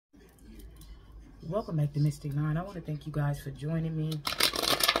Welcome back to Mystic Nine. I want to thank you guys for joining me,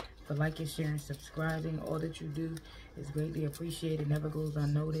 for liking, sharing, subscribing. All that you do is greatly appreciated, never goes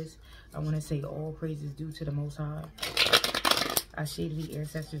unnoticed. I want to say all praise is due to the Most High. I shade the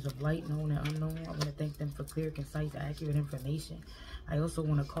ancestors of light, known and unknown. I want to thank them for clear, concise, accurate information. I also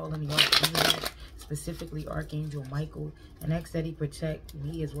want to call in the archangels, specifically Archangel Michael, and ask that he protect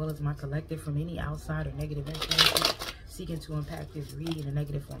me as well as my collective from any outside or negative influences seeking to impact this read in a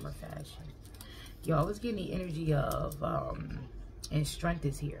negative form or fashion. Yo, I was getting the energy of, and strength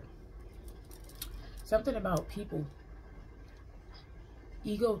is here. Something about people,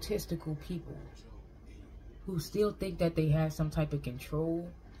 egotistical people, who still think that they have some type of control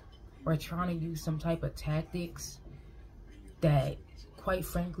or trying to use some type of tactics that, quite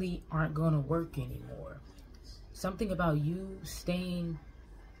frankly, aren't going to work anymore. Something about you staying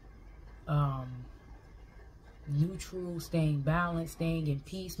neutral, staying balanced, staying in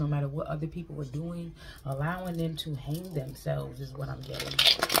peace, no matter what other people are doing, allowing them to hang themselves is what I'm getting.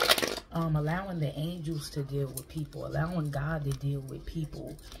 Allowing the angels to deal with people, allowing God to deal with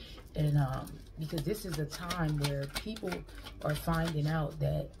people. And because this is a time where people are finding out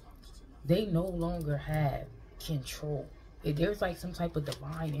that they no longer have control. There's like some type of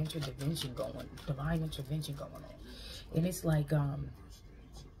divine intervention going on. And it's like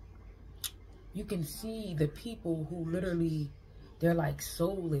you can see the people who literally, they're like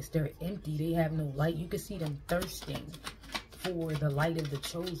soulless, they're empty, they have no light. You can see them thirsting for the light of the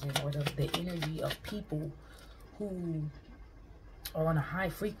chosen, or the energy of people who are on a high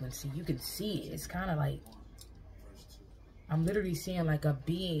frequency. You can see it. It's kind of like, I'm literally seeing like a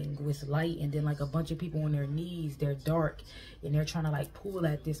being with light, and then like a bunch of people on their knees, they're dark, and they're trying to like pull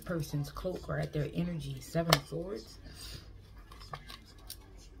at this person's cloak or at their energy. 7 of Swords.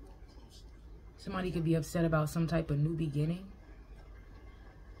 Somebody could be upset about some type of new beginning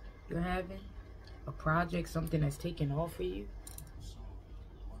you're having. A project, something that's taking off for you.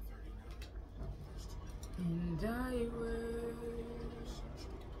 And I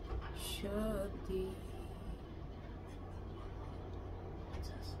worship thee.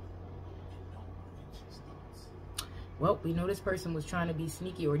 Well, we know this person was trying to be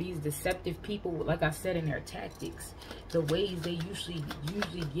sneaky, or these deceptive people, like I said, in their tactics, the ways they usually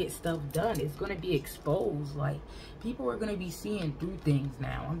get stuff done, it's going to be exposed. Like, people are going to be seeing through things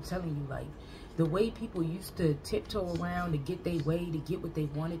now. I'm telling you, like, the way people used to tiptoe around to get their way, to get what they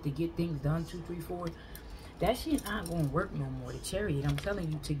wanted, to get things done, 2, 3, 4, that shit not going to work no more. The Chariot, I'm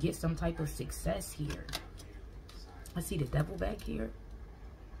telling you, to get some type of success here. I see the Devil back here.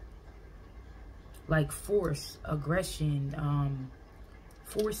 Like force, aggression,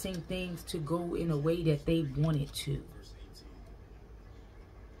 forcing things to go in a way that they want it to.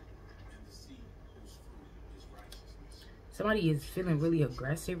 Somebody is feeling really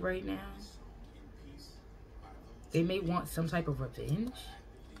aggressive right now. They may want some type of revenge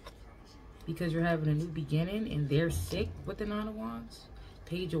because you're having a new beginning and they're sick with the 9 of Wands.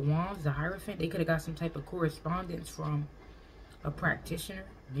 Page of Wands, the Hierophant. They could have got some type of correspondence from a practitioner,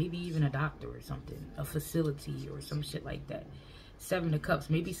 maybe even a doctor or something, a facility or some shit like that. 7 of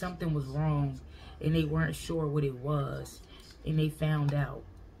Cups, maybe something was wrong and they weren't sure what it was, and they found out.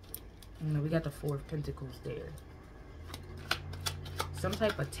 You know, we got the 4 of Pentacles there. Some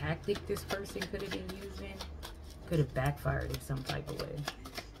type of tactic this person could have been using could have backfired in some type of way.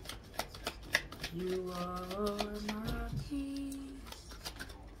 You are my peace,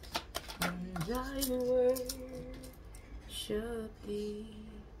 and I worship thee.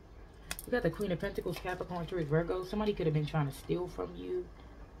 We got the Queen of Pentacles, Capricorn, Taurus, Virgo. Somebody could have been trying to steal from you.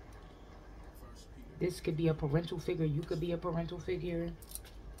 This could be a parental figure. You could be a parental figure.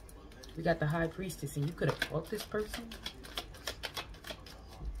 We got the High Priestess, and you could have caught this person.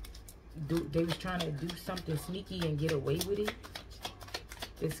 They was trying to do something sneaky and get away with it.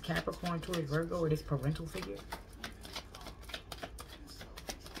 This Capricorn, Taurus, Virgo, or this parental figure.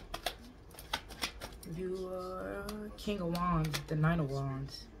 You are King of Wands, the 9 of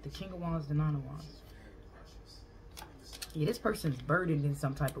Wands. The King of Wands, the 9 of Wands. Yeah, this person's burdened in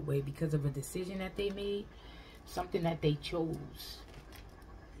some type of way because of a decision that they made. Something that they chose.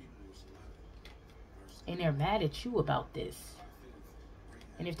 And they're mad at you about this.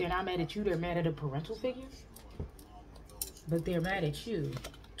 And if they're not mad at you, they're mad at a parental figure. But they're mad at you.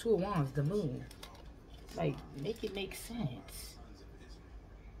 2 of Wands, the Moon. Like, make it make sense.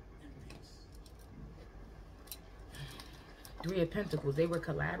 3 of Pentacles. They were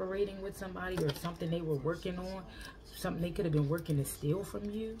collaborating with somebody or something they were working on. Something they could have been working to steal from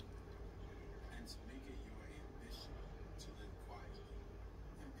you.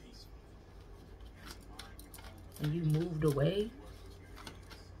 And you moved away.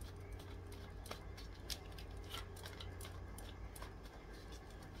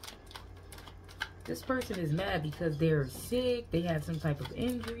 This person is mad because they're sick. They have some type of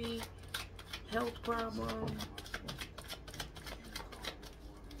injury, health problem.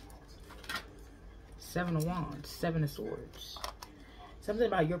 7 of Wands, 7 of Swords. Something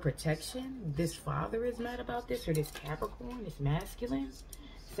about your protection. This father is mad about this, or this Capricorn, this masculine.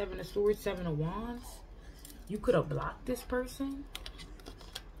 7 of Swords, 7 of Wands. You could have blocked this person.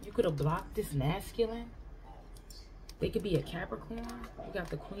 You could have blocked this masculine. They could be a Capricorn. You got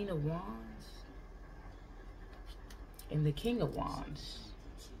the Queen of Wands and the King of Wands.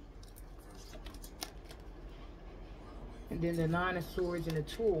 And then the 9 of Swords and the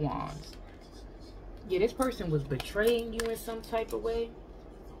 2 of Wands. Yeah, this person was betraying you in some type of way.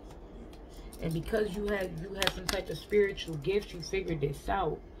 And because you had some type of spiritual gifts, you figured this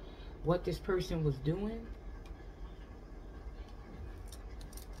out, what this person was doing.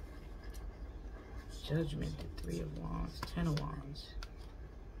 Judgment, the 3 of Wands, 10 of Wands.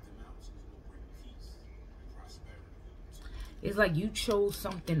 It's like you chose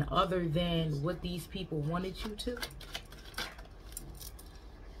something other than what these people wanted you to.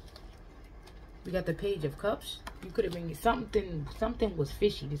 We got the Page of Cups. You could have been something was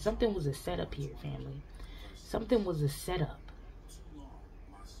fishy. Something was a setup here, family. Something was a setup.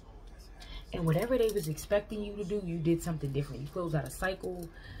 And whatever they was expecting you to do, you did something different. You closed out a cycle.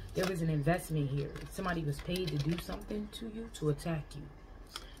 There was an investment here. Somebody was paid to do something to you, to attack you.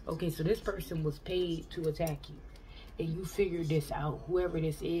 Okay, so this person was paid to attack you. And you figured this out, whoever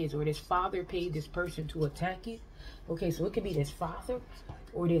this is, or this father paid this person to attack you. Okay, so it could be this father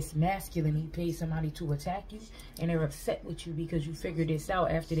or this masculine. He paid somebody to attack you, and they're upset with you because you figured this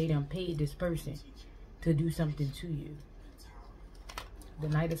out after they done paid this person to do something to you. The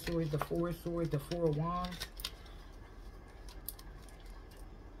Knight of Swords, the 4 of Swords, the 4 of Wands.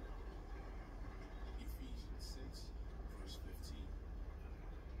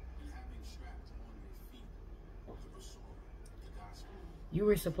 You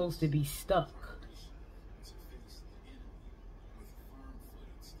were supposed to be stuck.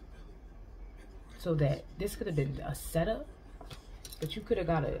 So that this could have been a setup, but you could have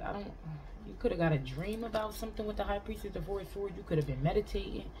got you could have got a dream about something with the High Priestess, the 4 of Swords. You could have been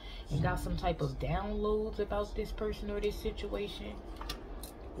meditating and got some type of downloads about this person or this situation.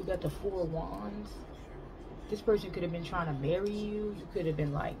 We got the 4 of Wands. This person could have been trying to marry you. You could have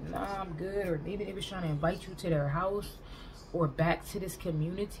been like, nah, I'm good. Or maybe they was trying to invite you to their house or back to this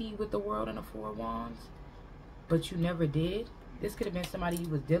community with the World and the 4 of Wands, but you never did. This could have been somebody you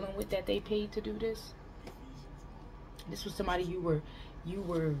was dealing with that they paid to do this. This was somebody you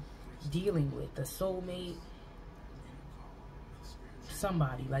were dealing with, a soulmate,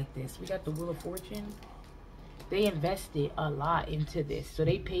 somebody like this. We got the Wheel of Fortune. They invested a lot into this, so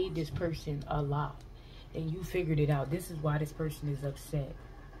they paid this person a lot, and you figured it out. This is why this person is upset.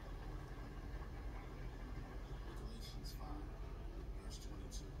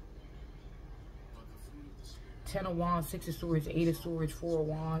 10 of Wands, 6 of Swords, 8 of Swords, 4 of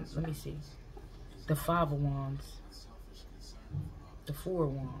Wands. Let me see. The 5 of Wands. The 4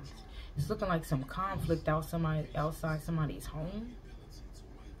 of Wands. It's looking like some conflict outside somebody's home.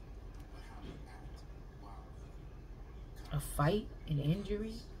 A fight, an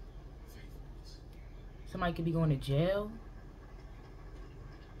injury. Somebody could be going to jail.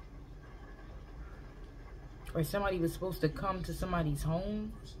 Or somebody was supposed to come to somebody's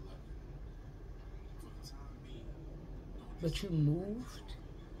home, but you moved.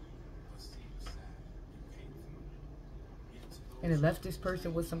 And it left this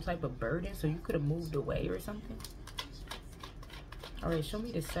person with some type of burden, so you could have moved away or something. Alright, show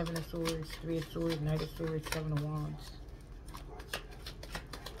me the 7 of Swords, 3 of Swords, Knight of Swords, 7 of Wands.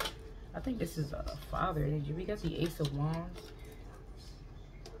 I think this is a father energy. We got the Ace of Wands.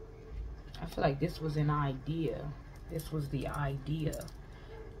 I feel like this was an idea. This was the idea.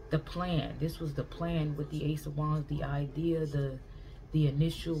 The plan. This was the plan with the Ace of Wands. The idea, the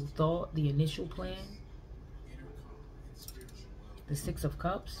initial thought, the initial plan. The 6 of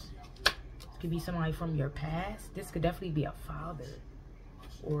Cups. This could be somebody from your past. This could definitely be a father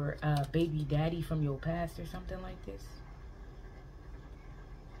or a baby daddy from your past or something like this.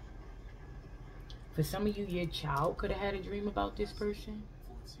 For some of you, your child could have had a dream about this person.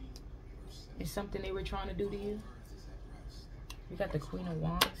 It's something they were trying to do to you. We got the Queen of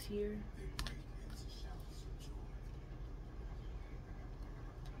Wands here.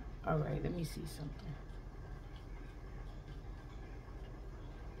 Alright, let me see something.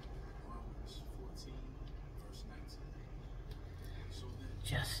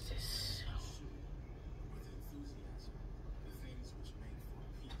 Justice.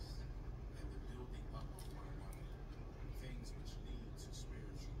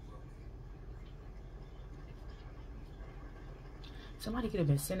 Somebody could have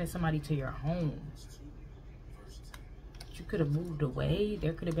been sending somebody to your home. You could have moved away.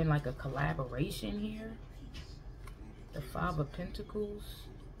 There could have been like a collaboration here. The Five of Pentacles.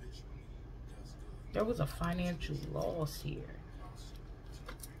 There was a financial loss here.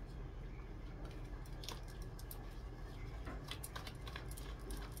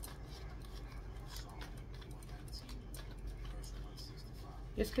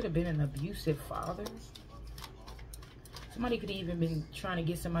 This could have been an abusive father. Somebody could have even been trying to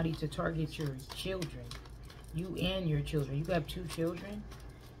get somebody to target your children. You and your children. You have 2 children.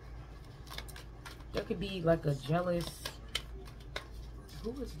 There could be like a jealous...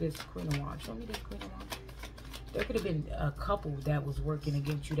 Who is this Queen of Wands? Show me this Queen of Wands. There could have been a couple that was working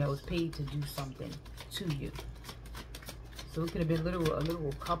against you, that was paid to do something to you. So it could have been a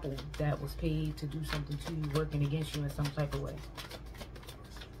literal couple that was paid to do something to you, working against you in some type of way.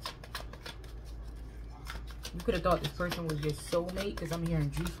 You could have thought this person was your soulmate, because I'm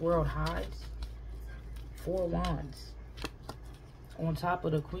hearing Juice WRLD hides. 4 Wands. On top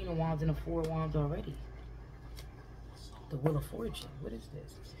of the Queen of Wands and the 4 Wands already. The Wheel of Fortune. What is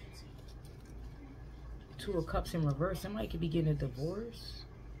this? 2 of Cups in reverse. Somebody could be getting a divorce.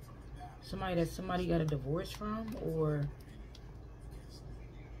 Somebody that somebody got a divorce from, or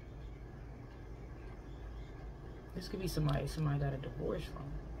this could be somebody got a divorce from.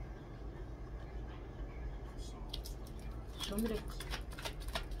 Show me the...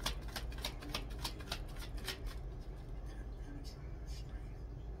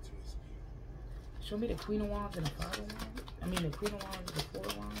 Show me the Queen of Wands and the 5 of Wands. I mean the Queen of Wands and the 4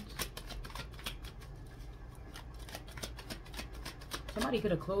 of Wands. Somebody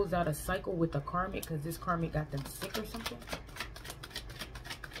could have closed out a cycle with the karmic, because this karmic got them sick or something.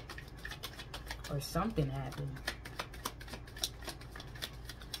 Or something happened.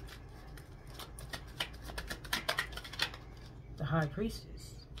 The High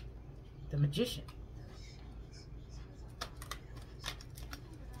Priestess. The Magician.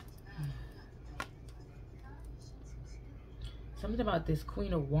 Something about this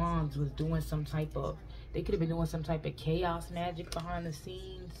Queen of Wands was doing some type of... They could have been doing some type of chaos magic behind the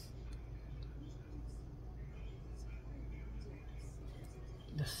scenes.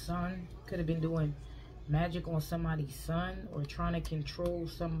 The Sun could have been doing magic on somebody's son, or trying to control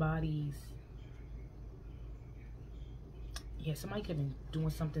somebody's... Yeah, somebody could have been doing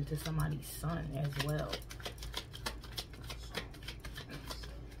something to somebody's son as well.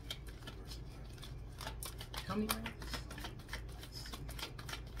 Tell me, man.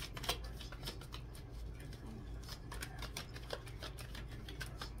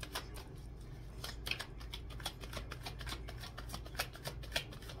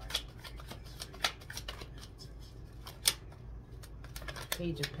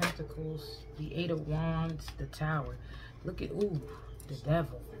 Page of Pentacles, the 8 of Wands, the Tower. Look at, ooh, the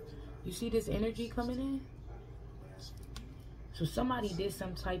Devil. You see this energy coming in? So somebody did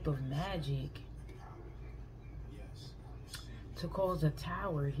some type of magic to cause a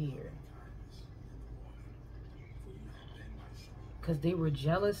tower here. Because they were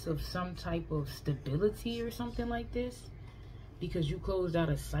jealous of some type of stability or something like this. Because you closed out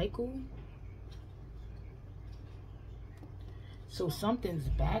a cycle. So something's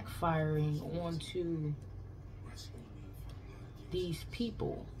backfiring onto these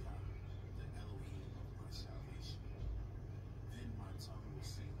people.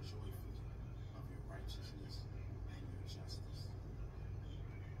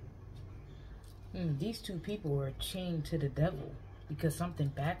 These 2 people are chained to the devil because something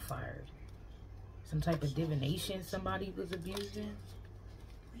backfired. Some type of divination somebody was abusing.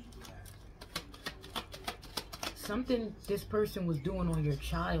 Something this person was doing on your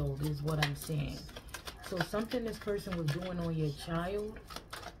child is what I'm saying. So something this person was doing on your child.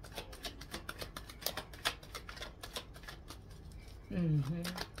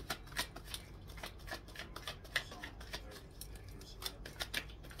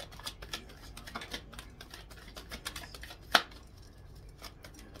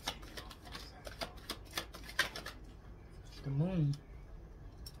 The Moon.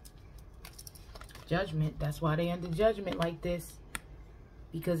 Judgment. That's why they under judgment like this.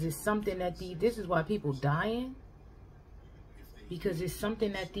 Because it's something that this is why people dying. Because it's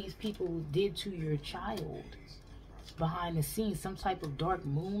something that these people did to your child. Behind the scenes. Some type of dark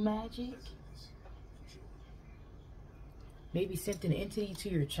moon magic. Maybe sent an entity to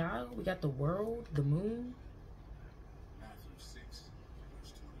your child. We got the World, the Moon.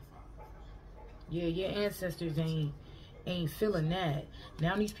 Yeah, your ancestors ain't feeling that.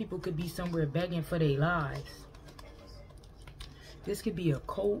 Now these people could be somewhere begging for their lives. This could be a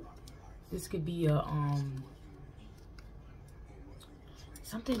cult. This could be a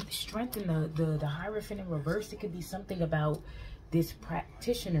something strengthen the Hierophant in reverse. It could be something about this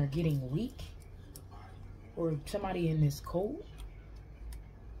practitioner getting weak, or somebody in this cult.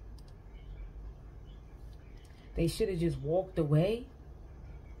 They should have just walked away.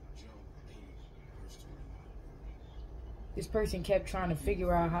 This person kept trying to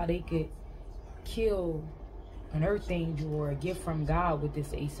figure out how they could kill an earth angel or a gift from God with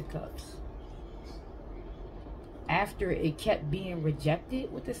this Ace of Cups. After it kept being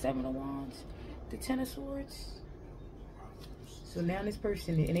rejected with the Seven of Wands, the Ten of Swords. So now this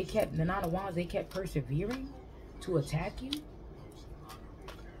person, and they kept, the Nine of Wands, they kept persevering to attack you.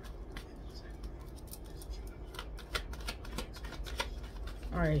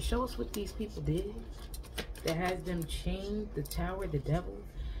 Alright, show us what these people did that has them chained, the Tower, the Devil.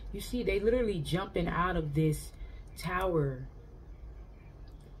 You see, they literally jumping out of this tower.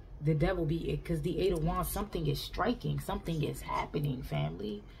 The Devil be it, because the Eight of Wands, something is striking, something is happening,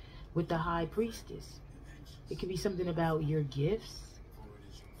 family, with the High Priestess. It could be something about your gifts.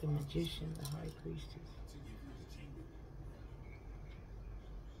 The Magician, the High Priestess.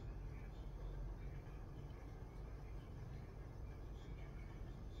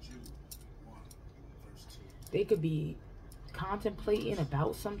 They could be contemplating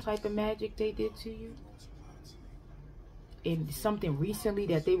about some type of magic they did to you. And something recently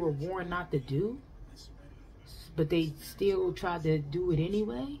that they were warned not to do. But they still tried to do it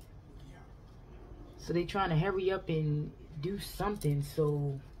anyway. So they trying to hurry up and do something.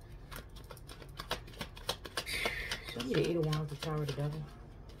 So show me the Eight of Wands, the Tower of the Devil.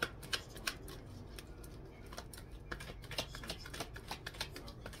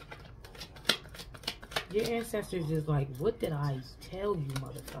 Your ancestors is like, what did I tell you,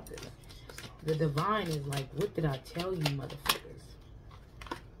 motherfuckers? The divine is like, what did I tell you, motherfuckers?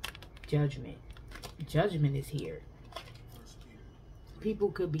 Judgment. Judgment is here.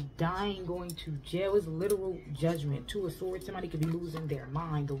 People could be dying, going to jail. It's literal judgment. Two of Swords. Somebody could be losing their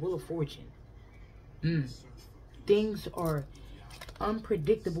mind. The Wheel of Fortune. Things are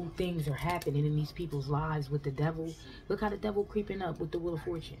unpredictable. Things are happening in these people's lives with the Devil. Look how the Devil creeping up with the Wheel of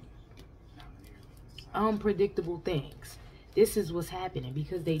Fortune. Unpredictable things. This is what's happening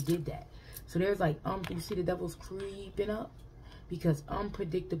because they did that. So there's like, you see the Devil's creeping up because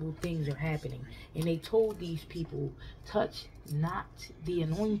unpredictable things are happening. And they told these people, touch not the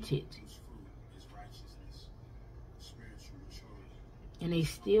anointed. And they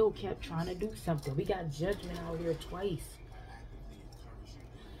still kept trying to do something. We got Judgment out here twice.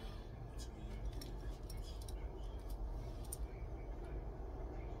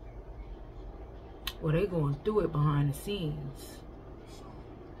 Well, they're going through it behind the scenes.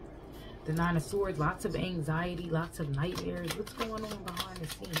 The Nine of Swords, lots of anxiety, lots of nightmares. What's going on behind the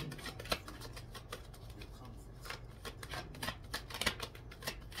scenes?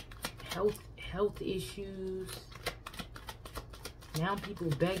 Health issues. Now people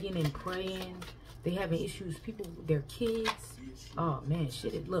begging and praying. They having issues. People, their kids. Oh man,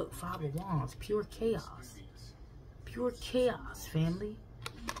 shit. Look, Five of Wands, pure chaos. Pure chaos, family.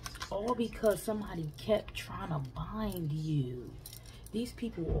 All because somebody kept trying to bind you. These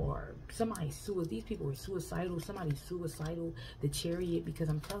people are, these people are suicidal. Somebody's suicidal. The Chariot, because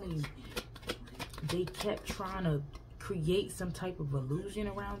I'm telling you, they kept trying to create some type of illusion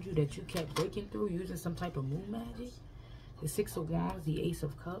around you that you kept breaking through using some type of moon magic. The Six of Wands, the Ace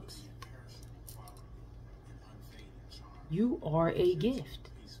of Cups. You are a gift.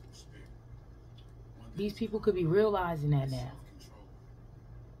 These people could be realizing that now.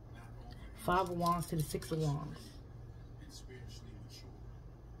 Five of Wands to the Six of Wands.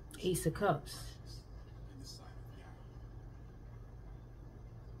 Ace of Cups.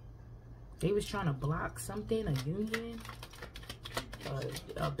 They was trying to block something, a union,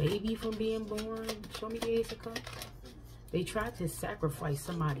 a baby from being born. Show me the Ace of Cups. They tried to sacrifice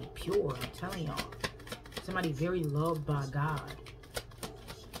somebody pure, I'm telling y'all. Somebody very loved by God.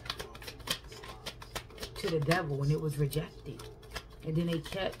 To the Devil, and it was rejected. And then they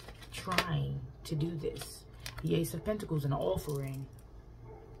kept trying to do this. The Ace of Pentacles, an offering.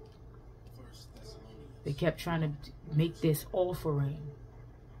 They kept trying to make this offering.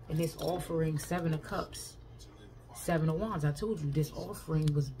 And this offering, Seven of Cups, Seven of Wands. I told you this offering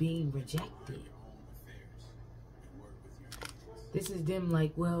was being rejected. This is them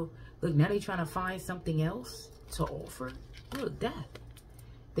like, well, look, now they trying to find something else to offer. Look, that.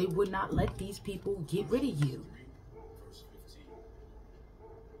 They would not let these people get rid of you.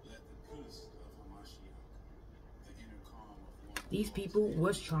 These people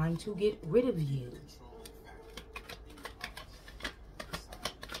was trying to get rid of you.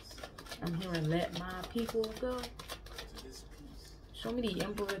 I'm hearing let my people go. Show me the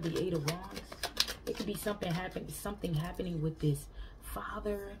Emperor, the Eight of Wands. It could be something happening with this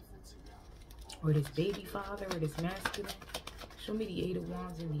father, or this baby father, or this masculine. Show me the Eight of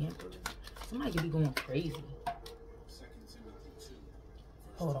Wands and the Emperor. Somebody could be going crazy.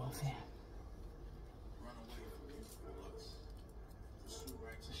 Hold on, fam.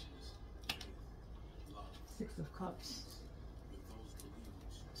 Six of Cups.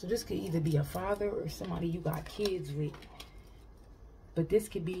 So this could either be a father or somebody you got kids with. But this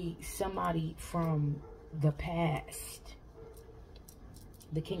could be somebody from the past.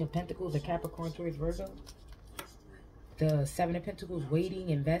 The King of Pentacles, the Capricorn, Taurus, Virgo. The Seven of Pentacles, waiting,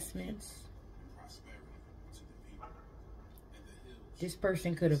 investments. This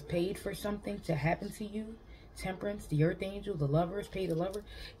person could have paid for something to happen to you. Temperance, the Earth Angel, the Lovers, pay the lover.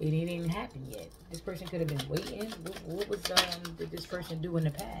 It didn't happen yet. This person could have been waiting. What was did this person do in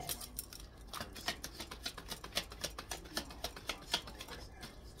the past?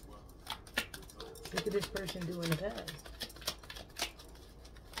 What did this person do in the past?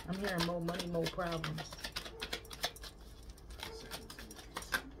 I'm hearing more money, more problems.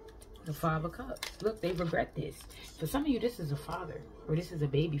 The Five of Cups. Look, they regret this. For some of you, this is a father, or this is a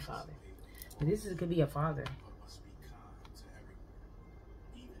baby father. But this could be a father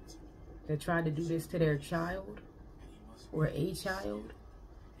that tried to do this to their child, or a child.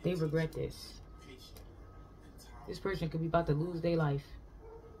 They regret this. This person could be about to lose their life.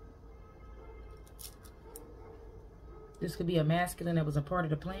 This could be a masculine that was a part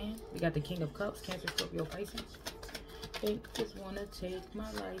of the plan. We got the King of Cups, Cancer, Scorpio, Pisces. They just want to take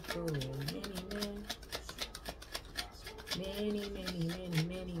my life away. Many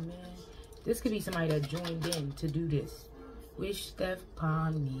men. This could be somebody that joined in to do this. Wish death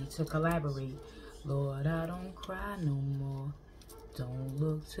upon me to collaborate. Lord, I don't cry no more. Don't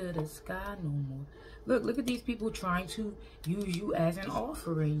look to the sky no more. Look at these people trying to use you as an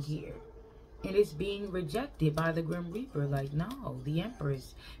offering here. And it's being rejected by the Grim Reaper. Like, no, the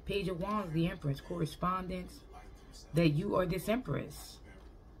Empress. Page of Wands, the Empress. Correspondence. That you are this Empress.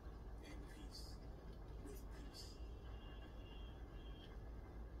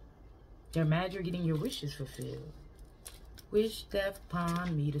 They're mad you're getting your wishes fulfilled. Wish death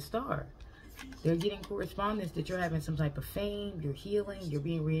upon me, the Star. They're getting correspondence that you're having some type of fame. You're healing. You're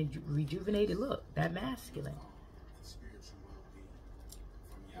being rejuvenated. Look, that masculine.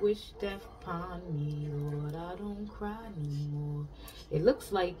 Wish death upon me, Lord, I don't cry anymore. It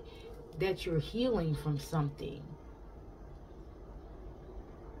looks like that you're healing from something.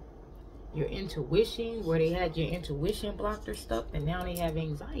 Your intuition, where they had your intuition blocked or stuff, and now they have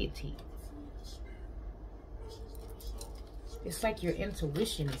anxiety. It's like your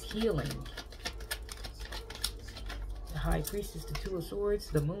intuition is healing. The High Priestess, the Two of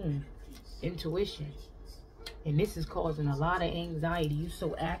Swords, the Moon, intuition. And this is causing a lot of anxiety. You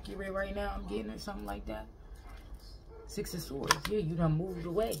so accurate right now, I'm getting, or something like that. Six of Swords. Yeah, you done moved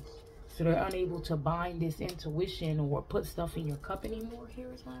away. So they're unable to bind this intuition or put stuff in your cup anymore.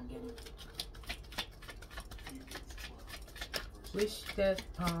 Here is what I'm getting. Wish death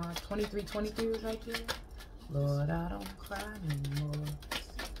upon 2323 was right there. Lord, I don't cry no more.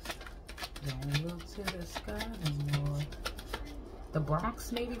 Don't look to the sky no more. The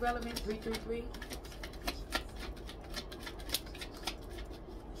Bronx may be relevant. 333.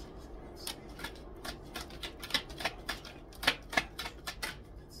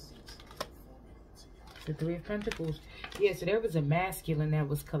 The Three of Pentacles. Yeah, so there was a masculine that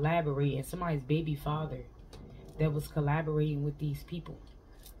was collaborating. Somebody's baby father that was collaborating with these people.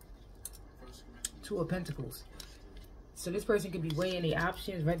 Two of Pentacles. So this person could be weighing the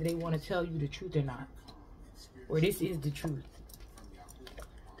options, whether they want to tell you the truth or not. Or this is the truth.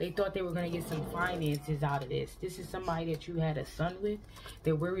 They thought they were going to get some finances out of this. This is somebody that you had a son with.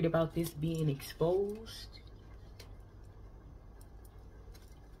 They're worried about this being exposed.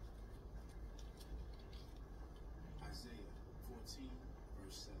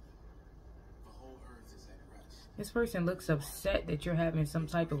 This person looks upset that you're having some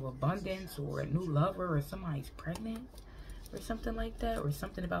type of abundance or a new lover, or somebody's pregnant or something like that, or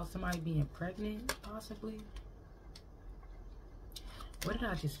something about somebody being pregnant, possibly. Where did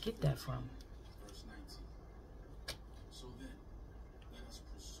I just get that from?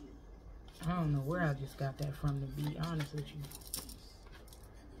 I don't know where I just got that from, to be honest with you.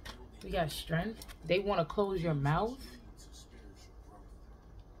 We got strength. They want to close your mouth.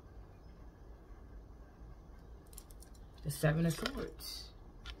 The Seven of Swords.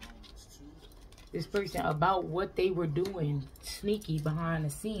 This person, about what they were doing sneaky behind the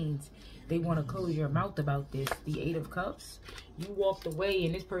scenes, they want to close your mouth about this. The Eight of Cups. You walked away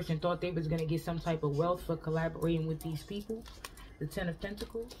and this person thought they was going to get some type of wealth for collaborating with these people. The Ten of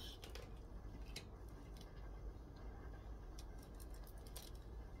Pentacles.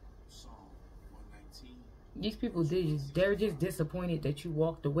 These people they're just disappointed that you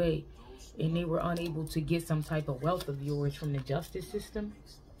walked away and they were unable to get some type of wealth of yours from the justice system.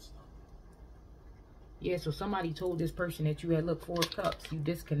 Yeah, so somebody told this person that you had, look, 4 of Cups. You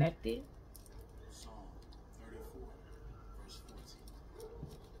disconnected.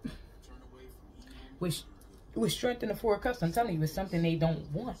 Which strength in the 4 of Cups, I'm telling you, it's something they don't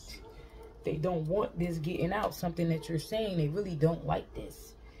want. They don't want this getting out. Something that you're saying, they really don't like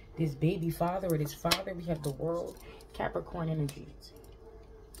this. This baby father or this father, we have the World, Capricorn energy.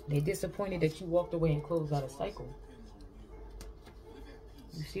 They're disappointed that you walked away and closed out a cycle.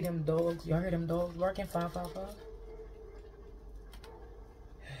 You see them dogs? Y'all hear them dogs barking? 555.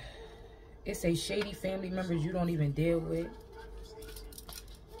 It's a shady family members you don't even deal with.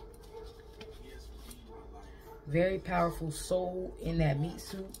 Very powerful soul in that meat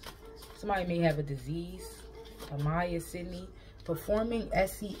suit. Somebody may have a disease. Amaya, Sydney. Performing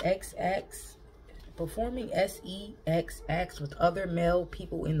SEX with other male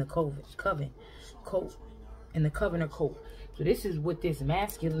people in the coven in the coven or cult. So this is what this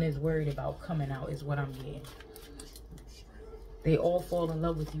masculine is worried about coming out, is what I'm getting. They all fall in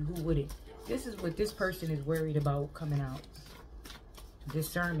love with you. Who wouldn't? This is what this person is worried about coming out.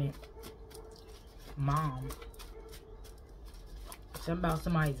 Discernment. Mom. Something about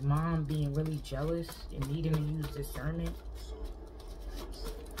somebody's mom being really jealous and needing to use discernment.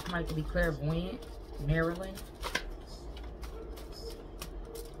 Somebody could be clairvoyant. Maryland.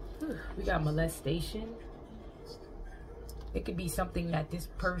 We got molestation. It could be something that this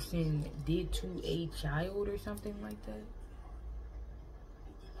person did to a child or something like that.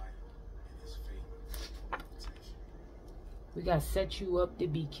 We got set you up to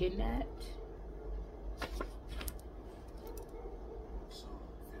be kidnapped.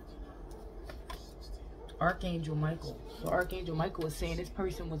 Archangel Michael. So Archangel Michael is saying this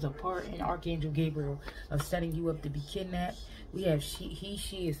person was a part in Archangel Gabriel of setting you up to be kidnapped. We have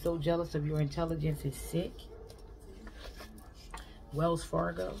she is so jealous of your intelligence is sick. Wells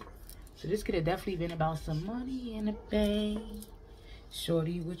Fargo. So this could have definitely been about some money in the bank.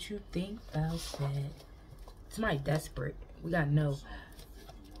 Shorty, what you think about that? Somebody desperate. We got no.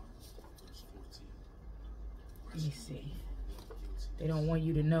 Let me see. They don't want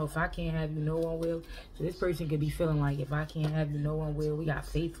you to know. If I can't have you, no one will. So this person could be feeling like, if I can't have you, no one will. We got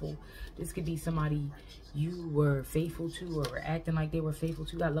faithful. This could be somebody you were faithful to or were acting like they were faithful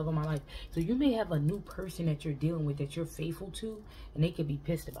to. Got love of my life. So you may have a new person that you're dealing with that you're faithful to, and they could be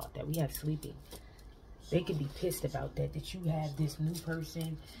pissed about that. We have sleeping. They could be pissed about that, that you have this new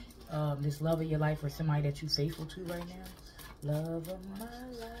person, this love of your life, or somebody that you're faithful to right now. Love of my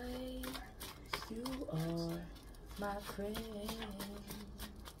life, you are my friend.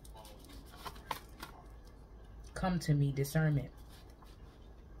 Come to me, discernment.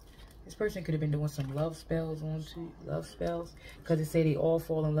 This person could have been doing some love spells because it say they all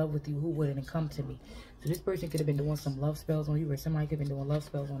fall in love with you. Who wouldn't? Come to me. So this person could have been doing some love spells on you, or somebody could have been doing love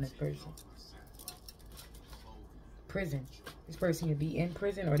spells on this person. Prison. This person could be in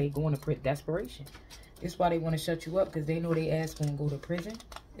prison, or they going to desperation. This is why they want to shut you up, because they know they ass going to go to prison,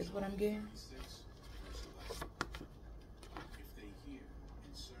 is what I'm getting.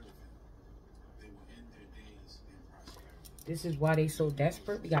 This is why they so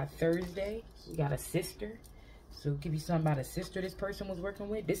desperate. We got Thursday. We got a sister. So it could be something about a sister this person was working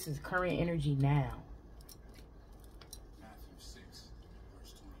with. This is current energy now.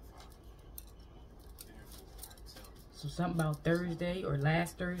 So something about Thursday or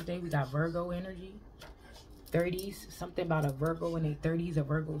last Thursday. We got Virgo energy. 30s. Something about a Virgo in their 30s. A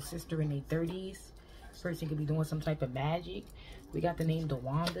Virgo sister in their 30s. This person could be doing some type of magic. We got the name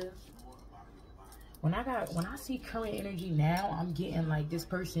DeWanda. When I see current energy now, I'm getting like this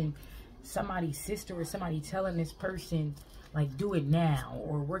person, somebody's sister or somebody telling this person, like, do it now,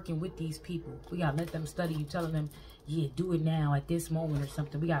 or working with these people. We got let them study. You telling them, yeah, do it now at this moment or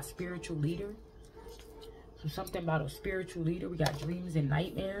something. We got spiritual leader. So something about a spiritual leader. We got dreams and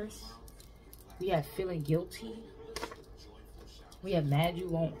nightmares. We have feeling guilty. We have mad you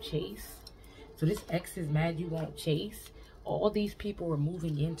won't chase. So this X is mad you won't chase. All these people are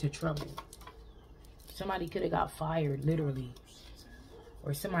moving into trouble. Somebody could have got fired, literally.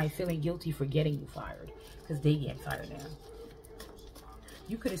 Or somebody feeling guilty for getting you fired, because they get fired now.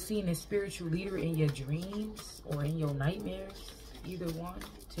 You could have seen this spiritual leader in your dreams or in your nightmares. Either one.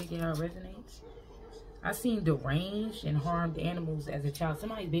 Take it how it resonates. I seen deranged and harmed animals as a child.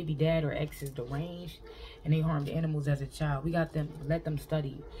 Somebody's baby dad or ex is deranged and they harmed animals as a child. We got them, let them study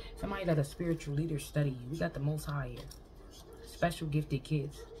you. Somebody let a spiritual leader study you. We got the Most High here. special gifted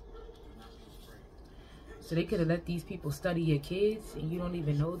kids. So they could have let these people study your kids and you don't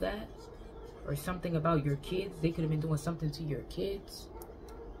even know that. Or something about your kids. They could have been doing something to your kids.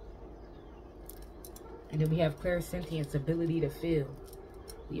 And then we have clairsentience, ability to feel.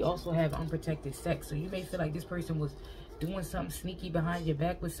 We also have unprotected sex. So you may feel like this person was doing something sneaky behind your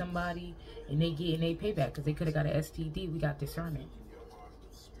back with somebody and they getting their payback because they could have got an STD. We got discernment.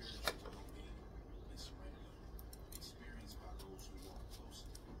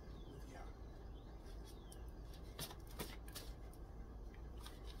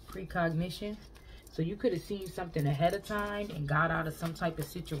 Precognition. So you could have seen something ahead of time and got out of some type of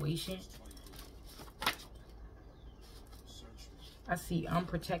situation. I see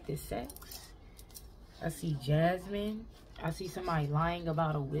unprotected sex. I see Jasmine. I see somebody lying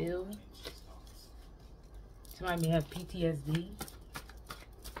about a will. Somebody may have PTSD.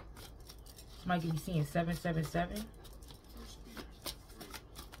 Somebody could be seeing 777.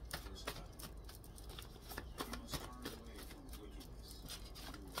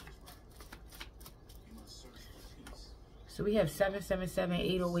 So we have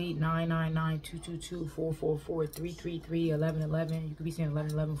 777-808-999-222-444-333-1111. You could be saying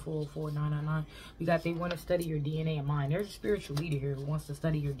 1111-404-999. We got they want to study your DNA and mind. There's a spiritual leader here who wants to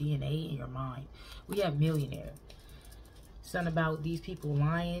study your DNA and your mind. We have millionaire. Something about these people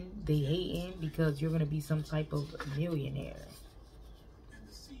lying. They hating because you're going to be some type of millionaire.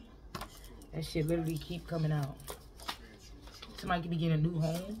 That shit literally keep coming out. Somebody could be getting a new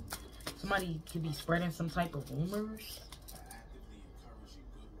home. Somebody could be spreading some type of rumors.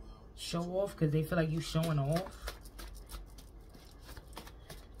 Show off because they feel like you showing off.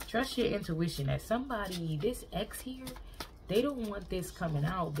 Trust your intuition that somebody, this ex here, they don't want this coming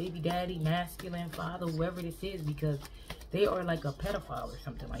out. Baby daddy, masculine, father, whoever this is, because they are like a pedophile or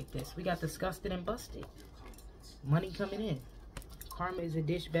something like this. We got disgusted and busted. Money coming in. Karma is a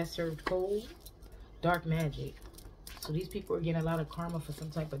dish best served cold. Dark magic. So these people are getting a lot of karma for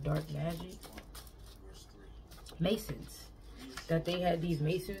some type of dark magic. Masons. That they had these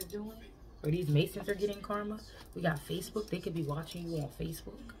Masons doing. Or these Masons are getting karma. We got Facebook. They could be watching you on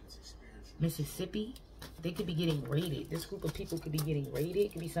Facebook. Mississippi. They could be getting raided. This group of people could be getting raided.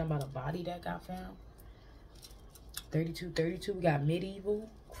 It could be something about a body that got found. 3232. We got medieval.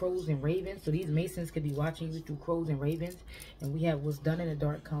 Crows and ravens. So these Masons could be watching you through crows and ravens. And we have what's done in the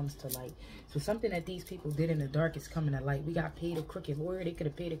dark comes to light. So something that these people did in the dark is coming to light. We got paid a crooked lawyer. They could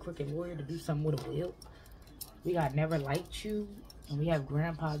have paid a crooked lawyer to do something with a will. We got never liked you. And we have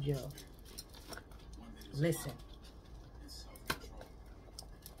Grandpa Joe. Listen.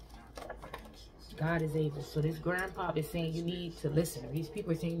 God is able. So this grandpa is saying you need to listen. Or these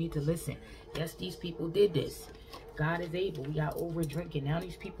people are saying you need to listen. Yes, these people did this. God is able. We got over drinking. Now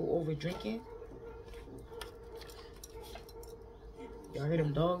these people over drinking. Y'all hear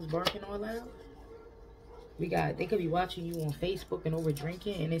them dogs barking all loud? We got, they could be watching you on Facebook and over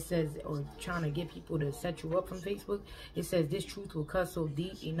drinking, and it says, or trying to get people to set you up from Facebook. It says this truth will cut so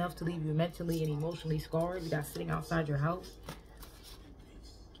deep enough to leave you mentally and emotionally scarred. We got sitting outside your house.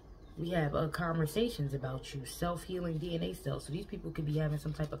 We have conversations about you, self-healing DNA cells. So these people could be having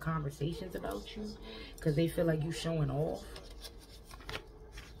some type of conversations about you because they feel like you showing off.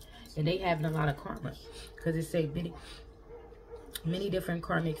 And they having a lot of karma because it say many different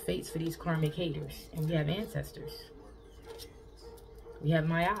karmic fates for these karmic haters. And we have ancestors. We have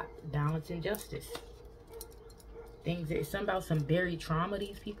Mayat, balance and justice. Things that, something about some buried trauma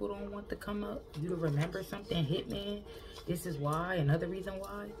these people don't want to come up. You to remember something. Hitman, this is why. Another reason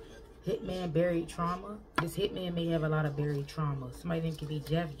why. Hitman, buried trauma. This hitman may have a lot of buried trauma. Somebody named could be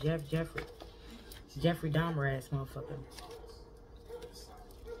Jeffrey. Jeffrey Dahmer ass motherfucker.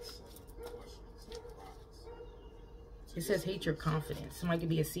 It says hate your confidence. Somebody could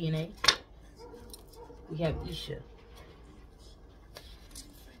be a CNA. We have Isha.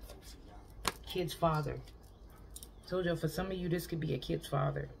 Kid's father. Told you, for some of you, this could be a kid's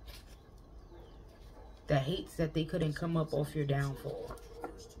father. That hates that they couldn't come up off your downfall.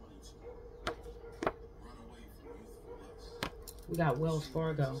 We got Wells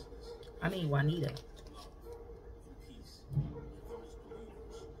Fargo. I mean Juanita.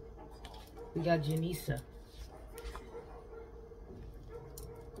 We got Janisa.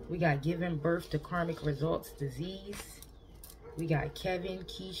 We got giving birth to karmic results, disease. We got Kevin,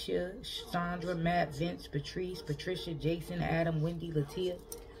 Keisha, Sandra, Matt, Vince, Patrice, Patricia, Jason, Adam, Wendy, Latia.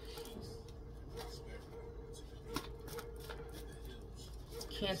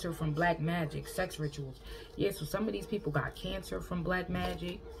 Cancer from black magic, sex rituals. Yeah, so some of these people got cancer from black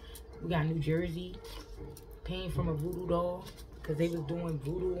magic. We got New Jersey, pain from a voodoo doll. because they was doing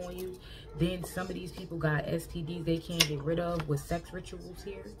voodoo on you. Then some of these people got STDs they can't get rid of with sex rituals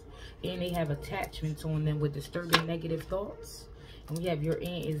here. And they have attachments on them with disturbing negative thoughts. And we have your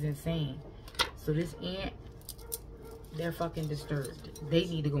aunt is insane. So this aunt, they're fucking disturbed. They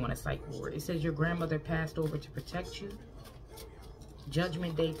need to go on a psych ward. It says your grandmother passed over to protect you.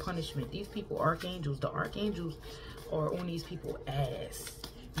 Judgment Day punishment. These people, archangels. The archangels are on these people ass.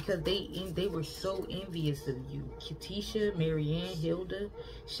 Because they were so envious of you. Katisha, Marianne, Hilda,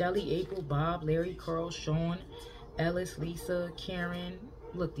 Shelly, April, Bob, Larry, Carl, Sean, Ellis, Lisa, Karen.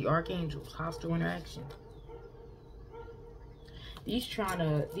 Look, the archangels. Hostile interaction. These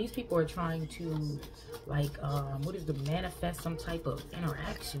people are trying to, like, manifest some type of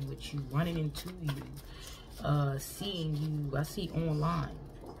interaction with you, running into you, seeing you. I see online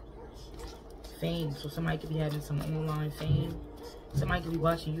fame. So somebody could be having some online fame. Somebody could be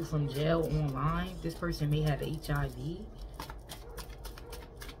watching you from jail online. This person may have HIV.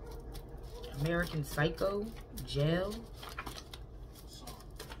 American Psycho, jail.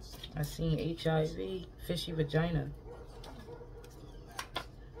 I seen HIV, fishy vagina.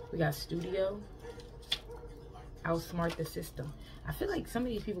 We got studio. Outsmart the system. I feel like some of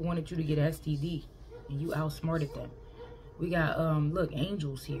these people wanted you to get STD and you outsmarted them. We got, look,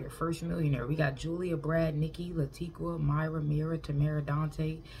 angels here. First millionaire. We got Julia, Brad, Nikki, Latiqua, Myra, Mira, Tamara,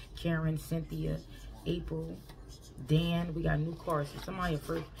 Dante, Karen, Cynthia, April, Dan. We got new cars. So somebody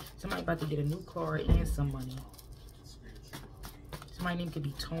about to get a new car and some money. Somebody's name could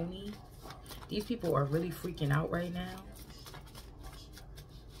be Tony. These people are really freaking out right now.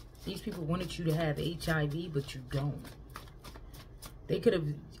 These people wanted you to have HIV, but you don't. They could have,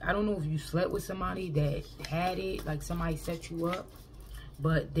 I don't know if you slept with somebody that had it, like somebody set you up,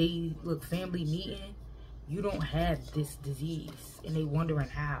 but they, look, family meeting, you don't have this disease, and they wondering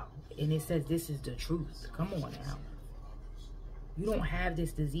how. And it says this is the truth. Come on now. You don't have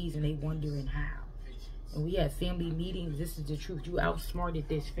this disease, and they wondering how. And we have family meetings, this is the truth. You outsmarted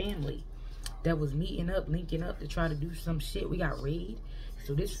this family that was meeting up, linking up to try to do some shit. We got raid.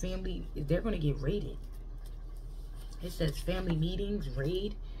 So this family, they're going to get raided. It says family meetings,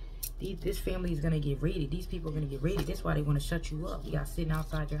 raid. This family is going to get raided. These people are going to get raided. That's why they want to shut you up. You got sitting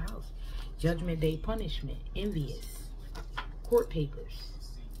outside your house. Judgment Day punishment. Envious. Court papers.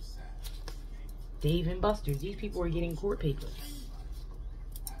 Dave and Buster's. These people are getting court papers.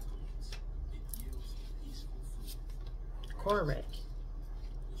 Car wreck.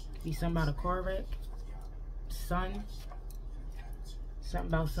 Be something about a car wreck. Son. Something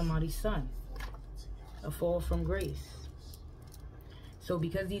about somebody's son. A fall from grace. So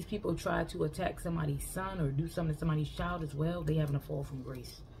because these people try to attack somebody's son or do something to somebody's child as well, they having a fall from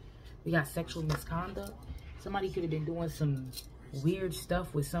grace. We got sexual misconduct. Somebody could have been doing some weird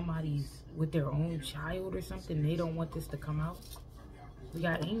stuff with their own child or something. They don't want this to come out. We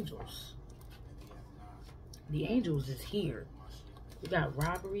got angels. The angels is here. We got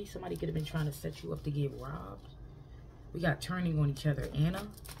robbery. Somebody could have been trying to set you up to get robbed. We got turning on each other. Anna.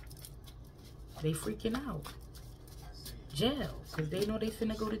 They freaking out. Jail. Because they know they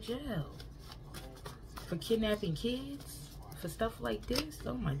finna go to jail. For kidnapping kids. For stuff like this.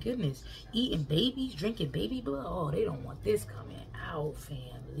 Oh my goodness. Eating babies. Drinking baby blood. Oh, they don't want this coming out,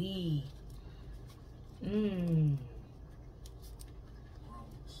 family.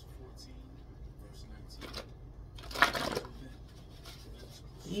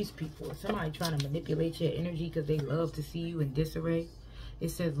 These people, somebody trying to manipulate your energy because they love to see you in disarray. It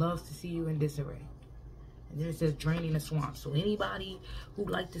says loves to see you in disarray. And then it says draining the swamp. So anybody who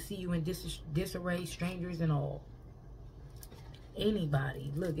like to see you in disarray, strangers and all.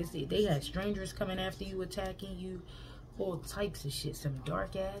 Anybody. Look, they had strangers coming after you, attacking you. All types of shit. Some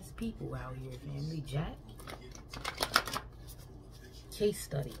dark ass people out here, family. Jack. Case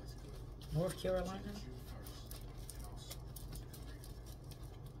study. North Carolina.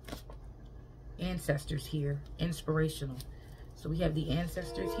 Ancestors here. Inspirational. So we have the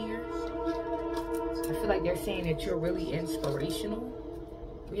ancestors here. I feel like they're saying that you're really inspirational.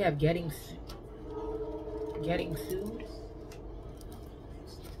 We have getting sued.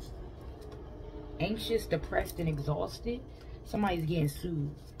 Anxious, depressed, and exhausted. Somebody's getting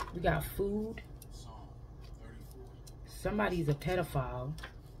sued. We got food. Somebody's a pedophile.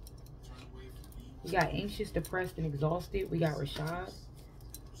 We got anxious, depressed, and exhausted. We got Rashad.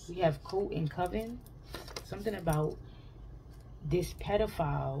 We have coat and coven. Something about this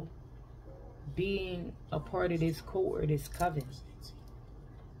pedophile being a part of this court or this coven.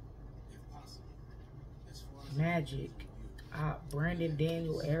 Magic. Brandon,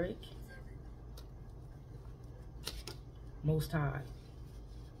 Daniel, Eric. Most High.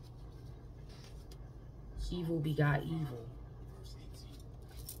 Evil begot evil.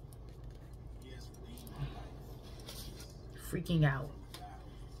 freaking out.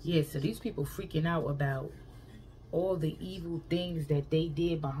 Yeah, so these people freaking out about all the evil things that they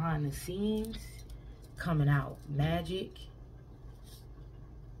did behind the scenes coming out. Magic.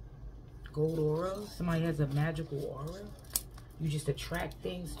 Gold aura. Somebody has a magical aura. You just attract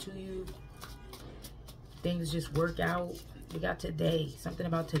things to you. Things just work out. We got today. Something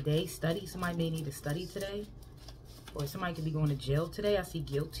about today. Study. Somebody may need to study today. Or somebody could be going to jail today. I see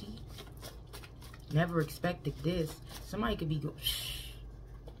guilty. Never expected this. Somebody could be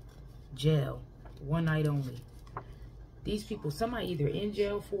jail. One night only. These people, somebody either in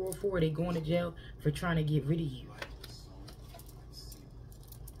jail 404 or they going to jail for trying to get rid of you.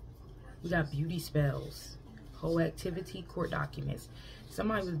 We got beauty spells. Whole activity, court documents.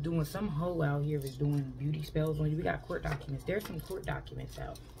 Somebody was doing, some hoe out here was doing beauty spells on you. We got court documents. There's some court documents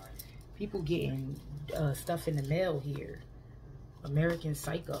out. People getting stuff in the mail here. American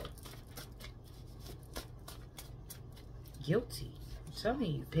Psycho. Guilty. I'm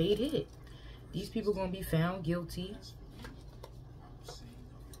telling you, paid hit. These people gonna be found guilty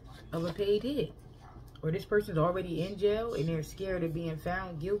of a paid hit. Or this person's already in jail and they're scared of being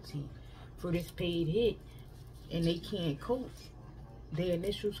found guilty for this paid hit. And they can't cope. Their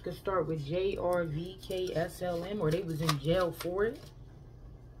initials could start with JRVKSLM, or they was in jail for it.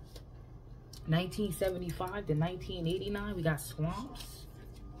 1975 to 1989, we got swamps.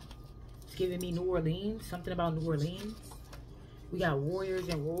 It's giving me New Orleans, something about New Orleans. We got warriors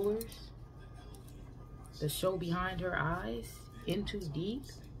and rollers. The show behind her eyes, In Too Deep.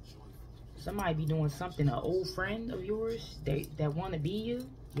 Somebody be doing something, an old friend of yours that want to be you.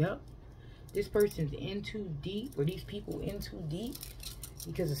 Yep. This person's in too deep, or these people in too deep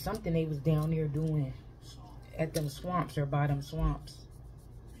because of something they was down there doing at them swamps or by them swamps.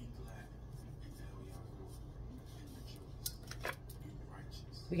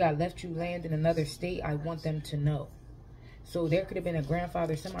 We got left you land in another state. I want them to know. So there could have been a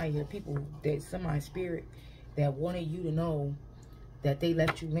grandfather, somebody here, people that somebody spirit that wanted you to know that they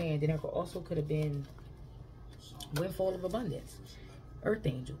left you land. And there also could have been windfall of abundance, earth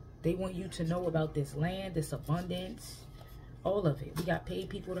angel. They want you to know about this land, this abundance, all of it. We got paid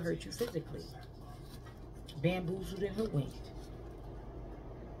people to hurt you physically. Bamboozled and hoodwinked.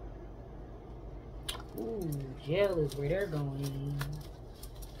 Ooh, jail is where they're going.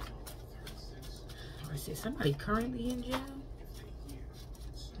 I said, somebody currently in jail?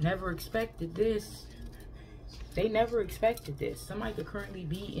 Never expected this. They never expected this. Somebody could currently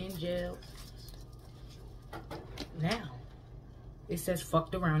be in jail now. It says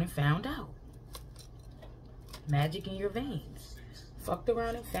fucked around and found out. Magic in your veins. Fucked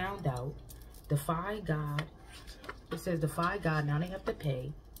around and found out. Defy God. It says defy God. Now they have to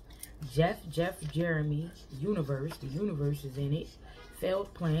pay. Jeff, Jeremy, universe. The universe is in it.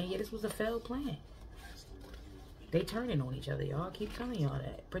 Failed plan. Yeah, this was a failed plan. They turning on each other, y'all. I keep telling y'all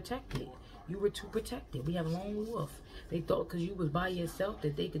that. Protected. You were too protected. We have Lone Wolf. They thought because you was by yourself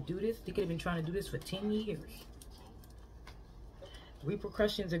that they could do this. They could have been trying to do this for 10 years.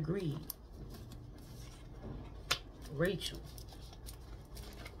 Repercussions agreed. Rachel.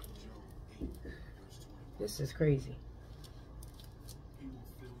 This is crazy.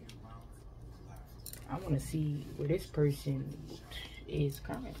 I want to see where this person is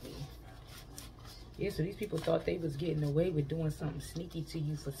currently. Yeah, so these people thought they was getting away with doing something sneaky to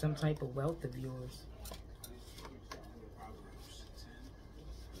you for some type of wealth of yours.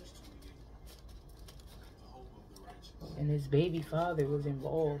 And his baby father was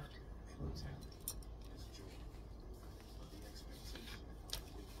involved.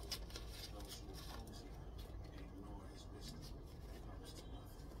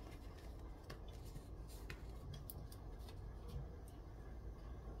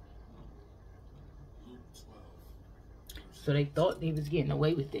 So they thought they was getting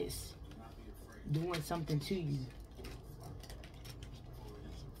away with this. Doing something to you.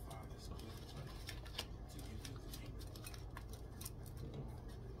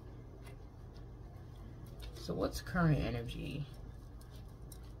 So what's current energy?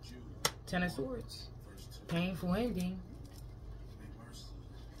 Ten of Swords. Painful ending.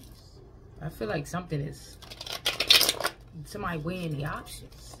 I feel like something is... somebody weighing the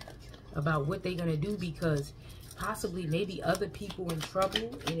options about what they're going to do, because possibly maybe other people in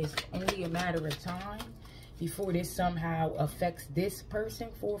trouble, and it's only a matter of time before this somehow affects this person.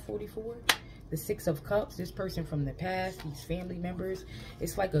 444. The Six of Cups, this person from the past, these family members.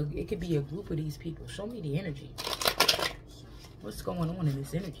 It's like it could be a group of these people. Show me the energy. What's going on in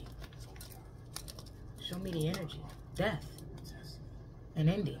this energy? Show me the energy. Death. An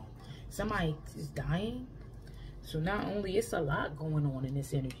ending. Somebody is dying. So not only, it's a lot going on in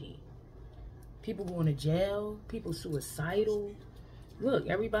this energy. People going to jail. People suicidal. Look,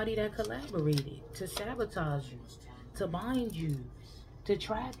 everybody that collaborated to sabotage you, to bind you, to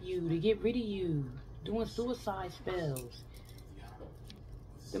trap you, to get rid of you, doing suicide spells.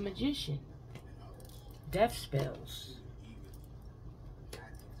 The Magician. Death spells.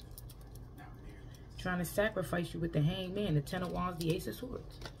 Trying to sacrifice you with the Hangman, the Ten of Wands, the Ace of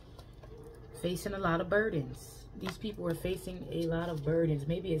Swords. Facing a lot of burdens. These people are facing a lot of burdens.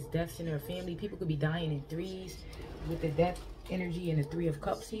 Maybe it's deaths in their family. People could be dying in threes with the death energy and the Three of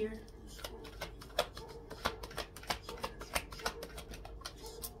Cups here.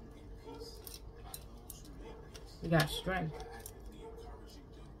 We got strength.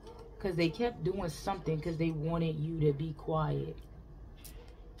 Because they kept doing something because they wanted you to be quiet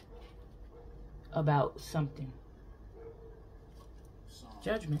about something.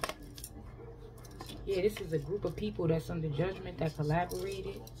 Judgment. Yeah, this is a group of people that's under judgment that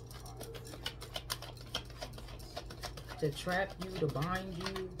collaborated to trap you, to bind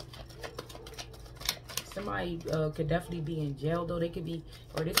you. Somebody could definitely be in jail, though. They could be,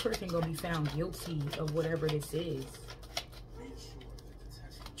 or this person gonna be found guilty of whatever this is.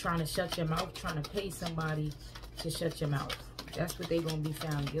 Trying to shut your mouth, trying to pay somebody to shut your mouth. That's what they gonna be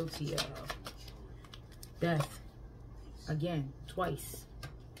found guilty of. Death. Again, twice.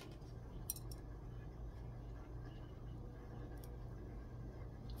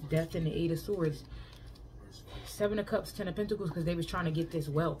 Death and the Eight of Swords. Seven of Cups, Ten of Pentacles, because they was trying to get this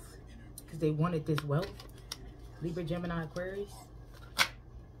wealth. Because they wanted this wealth. Libra, Gemini, Aquarius.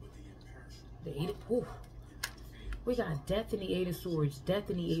 The Eight of... Ooh. We got Death and the Eight of Swords. Death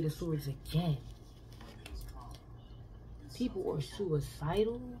and the Eight of Swords again. People are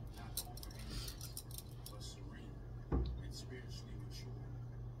suicidal.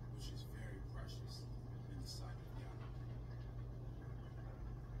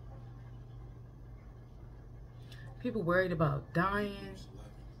 People worried about dying.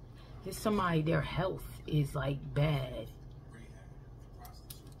 There's somebody, their health is like bad.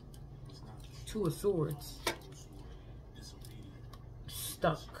 Two of Swords.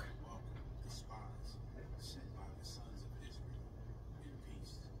 Stuck.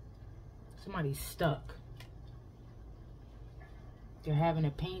 Somebody's stuck. They're having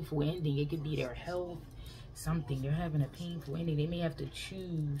a painful ending. It could be their health, something. They're having a painful ending. They may have to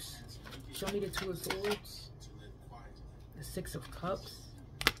choose. Show me the Two of Swords. The Six of Cups.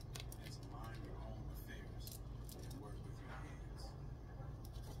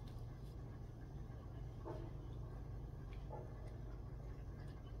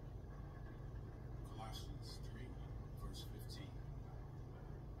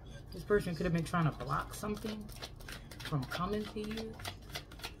 This person could have been trying to block something from coming to you.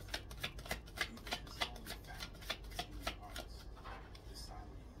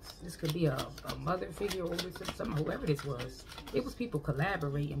 This could be a mother figure, older sister, whoever this was. It was people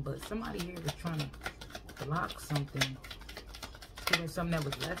collaborating, but somebody here was trying to block something. Could have been something that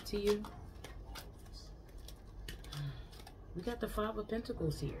was left to you. We got the Five of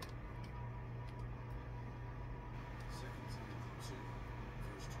Pentacles here.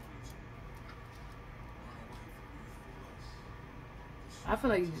 I feel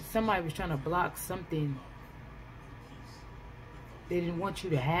like somebody was trying to block something. They didn't want you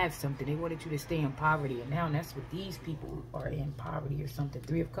to have something. They wanted you to stay in poverty. And now that's what these people are, in poverty or something.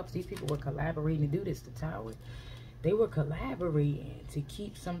 Three of Cups. These people were collaborating to do this. The Tower. They were collaborating to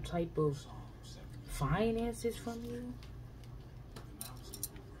keep some type of finances from you.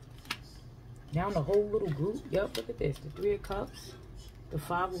 Now the whole little group. Yep, look at this. The Three of Cups. The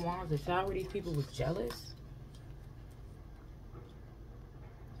Five of Wands. The Tower. These people was jealous.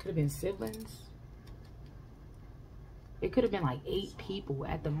 Could have been siblings. It could have been like 8 people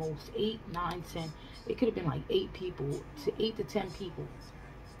at the most. 8, 9, 10. It could have been like 8 people, to 8 to 10 people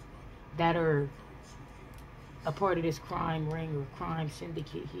that are a part of this crime ring or crime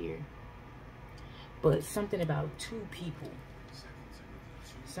syndicate here. But something about 2 people.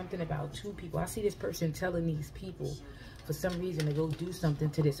 Something about 2 people. I see this person telling these people for some reason to go do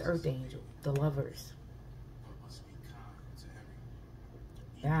something to this Earth Angel, the Lovers.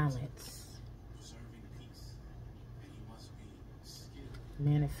 Balance.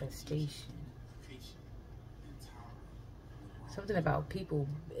 Manifestation. Something about people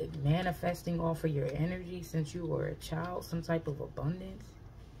manifesting off of your energy since you were a child. Some type of abundance.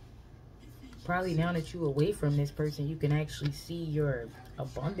 Probably now that you're away from this person, you can actually see your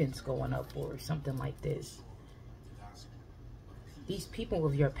abundance going up or something like this. These people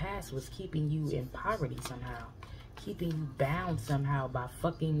of your past was keeping you in poverty somehow. Keeping you bound somehow by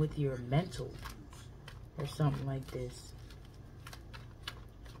fucking with your mental or something like this.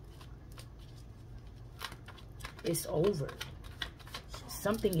 it's over.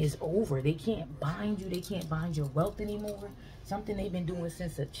 Something is over. They can't bind you. They can't bind your wealth anymore. Something they've been doing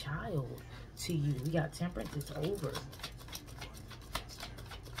since a child to you. We got Temperance. It's over.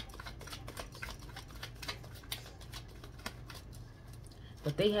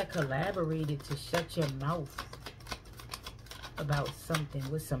 But they had collaborated to shut your mouth about something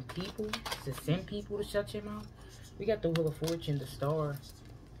with some people, to send people to shut your mouth. We got the Wheel of Fortune, the Star,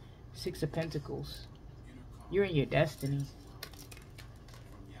 Six of Pentacles. You're in your destiny.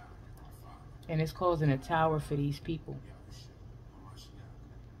 And it's causing a tower for these people.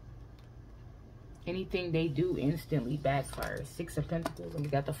 Anything they do instantly backfires. Six of Pentacles, and we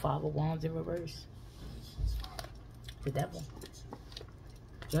got the Five of Wands in reverse. The Devil.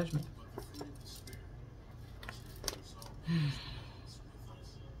 Judgment.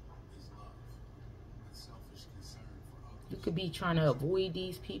 You could be trying to avoid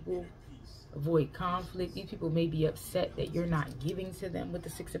these people, avoid conflict. These people may be upset that you're not giving to them with the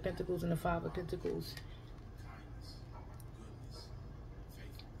Six of Pentacles and the Five of Pentacles.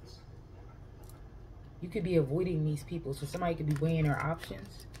 You could be avoiding these people. So somebody could be weighing their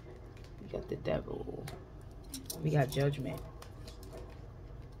options. We got the Devil. We got Judgment.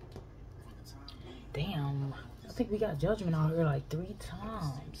 Damn. I think we got Judgment out here like 3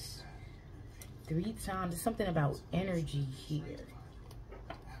 times. 3 times. There's something about energy here.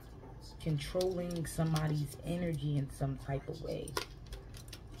 Controlling somebody's energy in some type of way.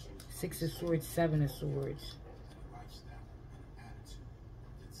 6 of Swords, 7 of Swords.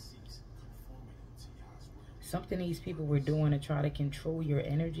 Something these people were doing to try to control your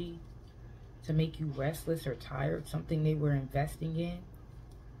energy, to make you restless or tired. Something they were investing in.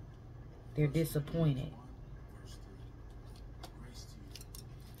 They're disappointed.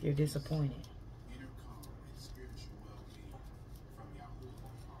 You're disappointed.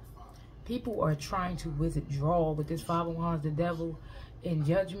 People are trying to withdraw with this Five of Wands, the Devil, in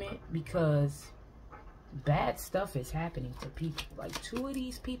Judgment, because bad stuff is happening to people. Like 2 of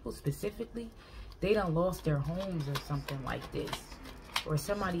these people specifically, they done lost their homes or something like this. Or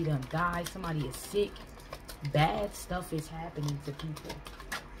somebody done died, somebody is sick. Bad stuff is happening to people.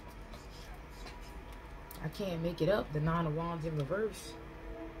 I can't make it up. The Nine of Wands in reverse.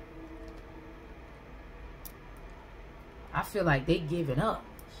 I feel like they giving up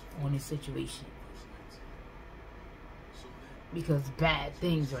on this situation. Because bad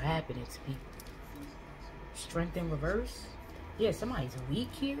things are happening to people. Strength in reverse. Yeah, somebody's weak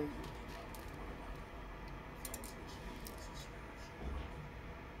here.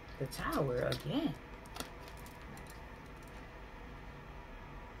 The Tower again.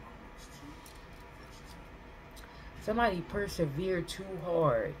 Somebody persevered too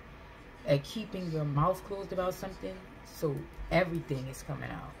hard at keeping your mouth closed about something, so everything is coming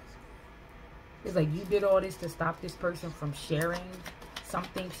out. It's like you did all this to stop this person from sharing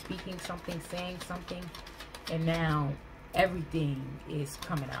something, speaking something, saying something, and now everything is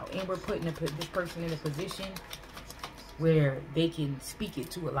coming out. And we're putting this person in a position where they can speak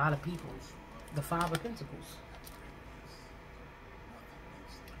it to a lot of people. The Five of Pentacles.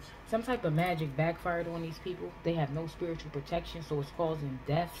 Some type of magic backfired on these people. They have no spiritual protection, so it's causing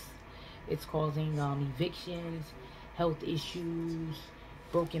deaths. It's causing evictions, health issues,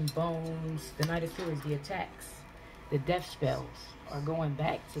 broken bones. The Knight of Swords, the attacks, the death spells are going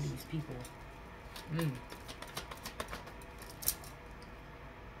back to these people.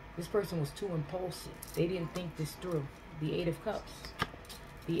 This person was too impulsive. They didn't think this through. The Eight of Cups,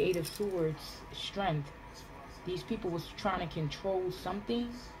 the Eight of Swords, strength. These people was trying to control something,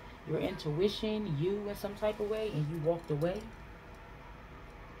 your intuition, you in some type of way, and you walked away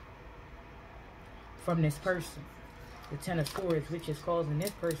from this person. The Ten of Swords, which is causing this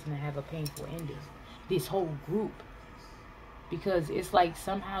person to have a painful ending. This whole group. Because it's like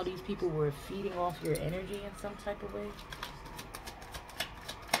somehow these people were feeding off your energy in some type of way.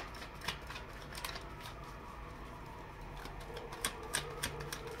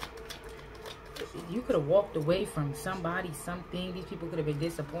 You could have walked away from somebody, something. These people could have been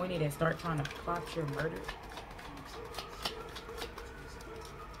disappointed and start trying to plot your murder.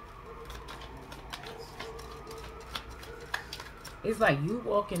 It's like you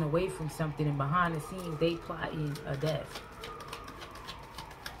walking away from something and behind the scenes they plotting a death.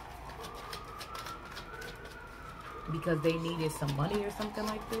 Because they needed some money or something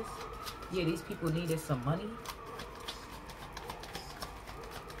like this. Yeah, these people needed some money.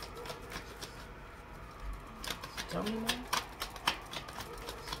 Tell me more.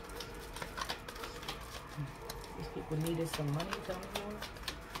 These people needed some money. Tell me more.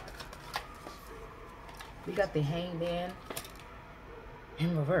 We got the Hangman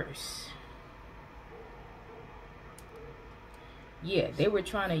in reverse. Yeah, they were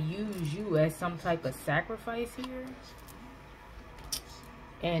trying to use you as some type of sacrifice here.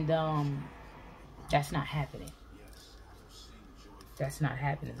 And that's not happening. That's not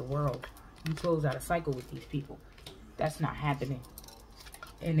happening. The world, you close out a cycle with these people. That's not happening.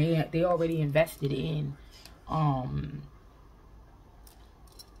 And they already invested in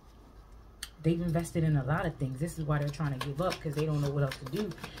they've invested in a lot of things. This is why they're trying to give up, because they don't know what else to do.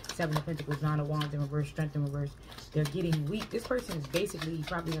 Seven of Pentacles, Nine of Wands in reverse, Strength in reverse. They're getting weak. This person is basically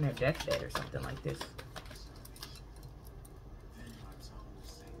probably on their deathbed or something like this.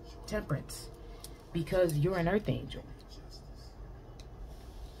 Temperance, because you're an earth angel.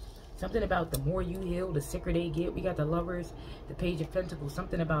 Something about the more you heal, the sicker they get. We got the Lovers, the Page of Pentacles.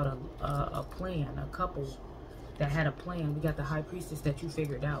 Something about a plan, a couple that had a plan. We got the High Priestess that you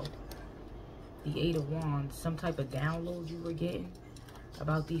figured out. The Eight of Wands, some type of download you were getting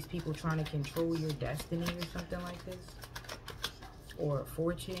about these people trying to control your destiny or something like this. Or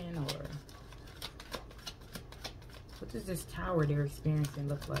fortune, or... What does this tower they're experiencing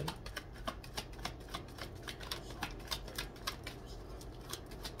look like?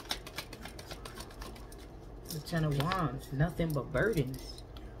 The Ten of Wands, nothing but burdens.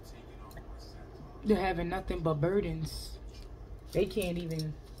 They're having nothing but burdens. They can't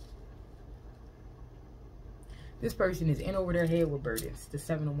even... This person is in over their head with burdens. The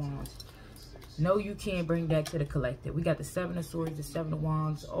Seven of Wands. No, you can't bring that to the collective. We got the Seven of Swords, the Seven of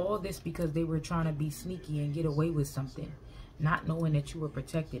Wands. All this because they were trying to be sneaky and get away with something. Not knowing that you were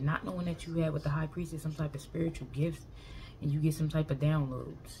protected. Not knowing that you had with the High Priestess some type of spiritual gifts. And you get some type of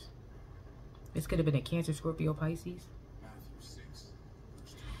downloads. This could have been a Cancer, Scorpio, Pisces.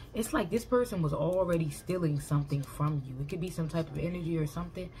 It's like this person was already stealing something from you. It could be some type of energy or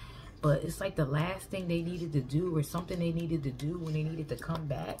something. But it's like the last thing they needed to do, or something they needed to do when they needed to come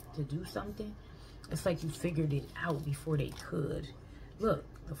back to do something. It's like you figured it out before they could. Look,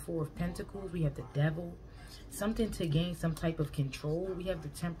 the Four of Pentacles. We have the Devil. Something to gain some type of control. We have the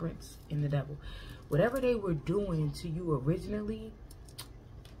Temperance and the Devil. Whatever they were doing to you originally,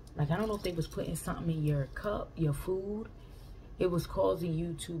 like I don't know if they was putting something in your cup, your food. It was causing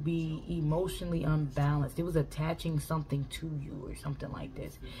you to be emotionally unbalanced. It was attaching something to you or something like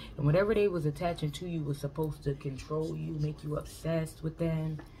this. And whatever they was attaching to you was supposed to control you, make you obsessed with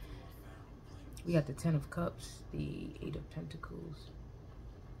them. We got the Ten of Cups, the Eight of Pentacles.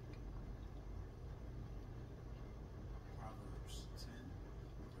 Proverbs 10,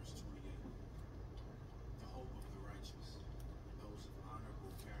 verse 28. The hope of the righteous, those of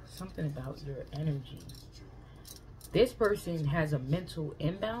honorable character. Something about your energy. This person has a mental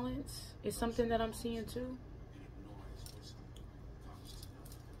imbalance. Is something that I'm seeing too.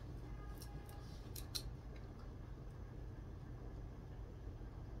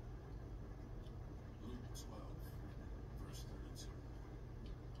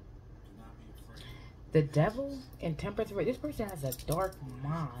 The Devil and Temperance. This person has a dark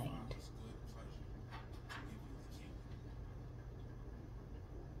mind.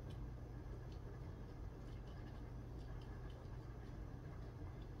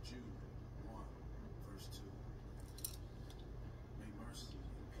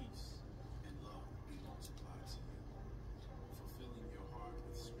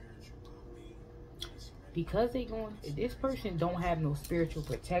 Because this person don't have no spiritual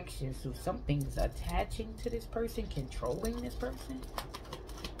protection, so something's attaching to this person, controlling this person.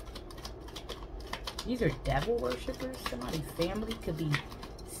 These are devil worshippers. Somebody's family could be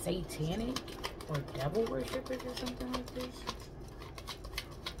satanic or devil worshippers or something like this.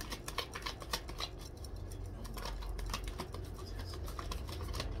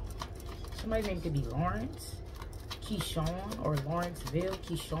 Somebody's name could be Lawrence, Keyshawn, or Lawrenceville,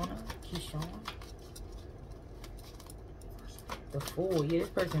 Keyshawn. The Fool. Yeah, this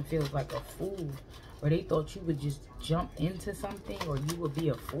person feels like a fool. Or they thought you would just jump into something, or you would be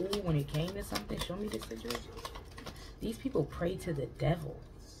a fool when it came to something. Show me this situation. These people pray to the devil.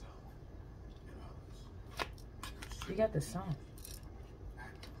 We got the Sun.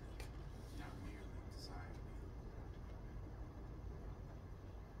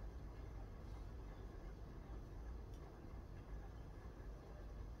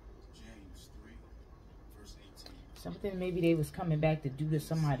 Something maybe they was coming back to do to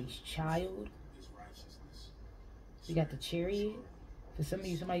somebody's child. We got the Chariot. For some of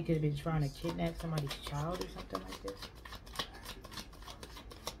you, somebody could have been trying to kidnap somebody's child or something like this.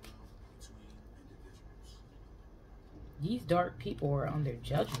 These dark people are under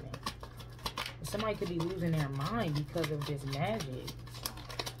judgment. Somebody could be losing their mind because of this magic.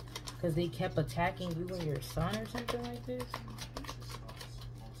 Because they kept attacking you and your son or something like this.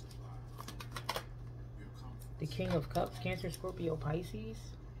 The King of Cups, Cancer, Scorpio, Pisces.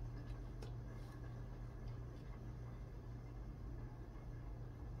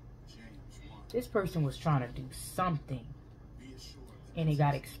 This person was trying to do something, and it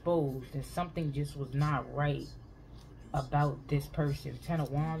got exposed, and something just was not right about this person. Ten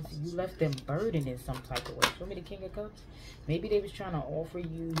of Wands, you left them burdened in some type of way. Show me the King of Cups. Maybe they was trying to offer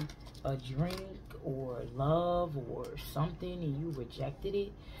you a drink or love or something, and you rejected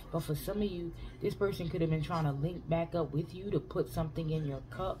it. But for some of you, this person could have been trying to link back up with you to put something in your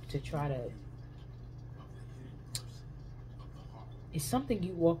cup to try to... It's something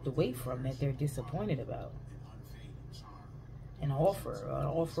you walked away from that they're disappointed about. An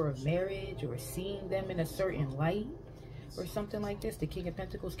offer of marriage, or seeing them in a certain light, or something like this. The King of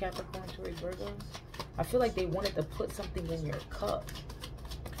Pentacles, Capricorn, Taurus, Virgo. I feel like they wanted to put something in your cup.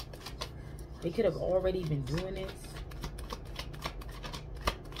 They could have already been doing this.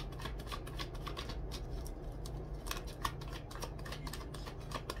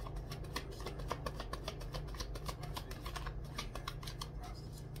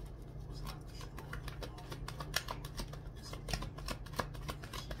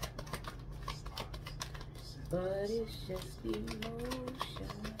 But it's just emotion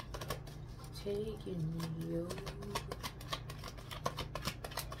taking me over.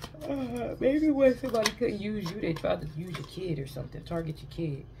 Maybe when somebody couldn't use you, they tried to use your kid or something. Target your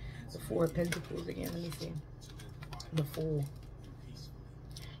kid. The Four of Pentacles again. Let me see. The Fool.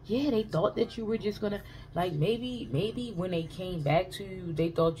 Yeah, they thought that you were just gonna, like, maybe when they came back to you, they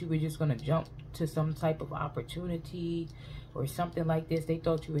thought you were just gonna jump to some type of opportunity or something like this. They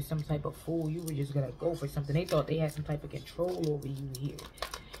thought you were some type of fool. You were just gonna go for something. They thought they had some type of control over you here.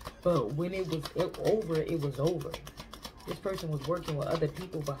 But when it was over, it was over. This person was working with other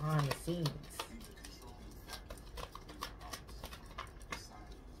people behind the scenes.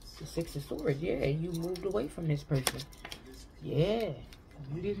 The Six of Swords, yeah, you moved away from this person. Yeah,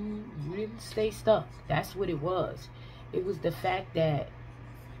 you didn't stay stuck. That's what it was. It was the fact that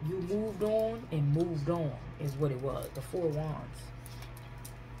you moved on and moved on is what it was. The Four of Wands.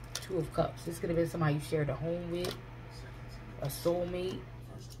 Two of Cups. This could have been somebody you shared a home with, a soulmate.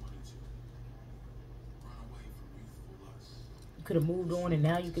 You could have moved on and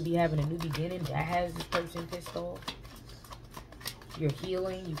now you could be having a new beginning. That has this person pissed off. You're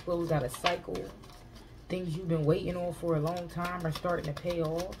healing. You close out a cycle. Things you've been waiting on for a long time are starting to pay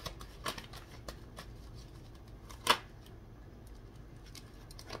off.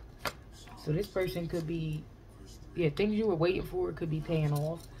 So this person could be, yeah, things you were waiting for could be paying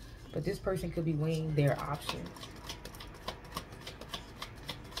off. But this person could be weighing their options.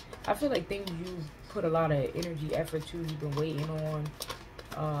 I feel like things you put a lot of energy, effort to, you've been waiting on,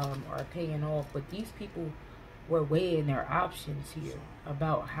 are paying off. But these people were weighing their options here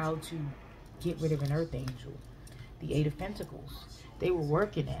about how to get rid of an Earth Angel. The Eight of Pentacles. They were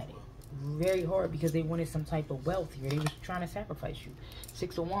working at it very hard because they wanted some type of wealth here. They was trying to sacrifice you.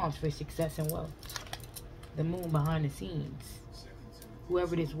 Six of Wands for success and wealth. The Moon behind the scenes.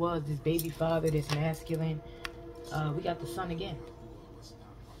 Whoever this was, this baby father, this masculine. We got the Sun again.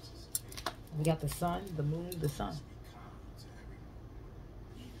 We got the Sun, the Moon, the Sun.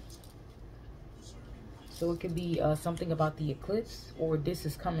 So it could be something about the eclipse, or this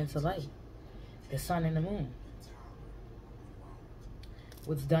is coming to light. The Sun and the Moon.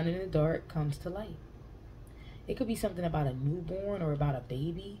 What's done in the dark comes to light. It could be something about a newborn or about a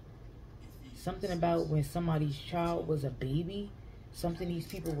baby. Something about when somebody's child was a baby. Something these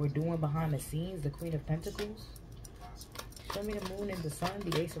people were doing behind the scenes. The Queen of Pentacles. Show me the Moon and the Sun.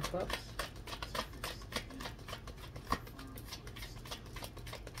 The Ace of Cups.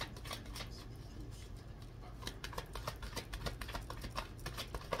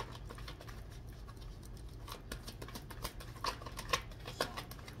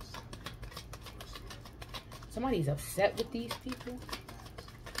 Somebody's upset with these people.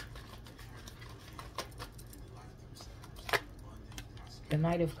 The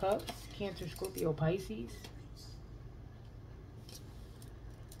Knight of Cups. Cancer, Scorpio, Pisces.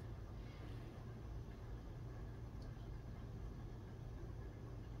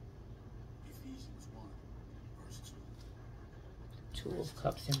 Two of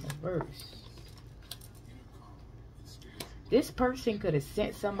Cups in reverse. This person could have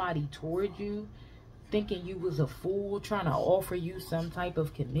sent somebody towards you thinking you was a fool, trying to offer you some type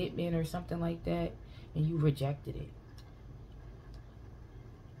of commitment or something like that, and you rejected it.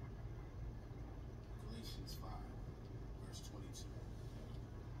 Galatians 5, verse 22.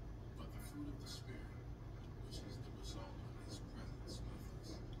 But the fruit of the Spirit, which is the result of His presence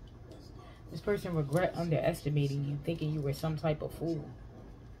with us, is love. This person regret underestimating you, thinking you were some type of fool.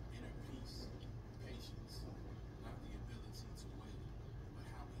 Inner peace, patience,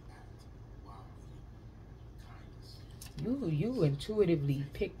 you intuitively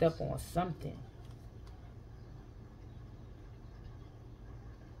picked up on something.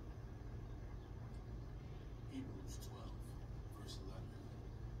 Hebrews 12, verse 11.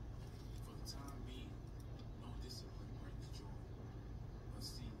 For the time being, no discipline brings joy, but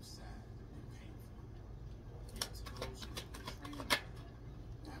seems sad and painful. Yet to those who have been trained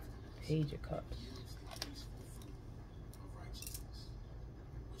afterwards, Page of Cups. yields the peaceful fruit of righteousness,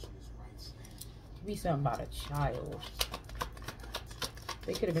 which is right standing. Be something about a child.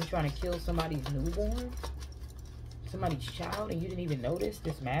 They could have been trying to kill somebody's newborn, somebody's child, and you didn't even notice.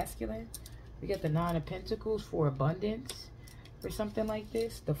 This masculine. We got the Nine of Pentacles for abundance or something like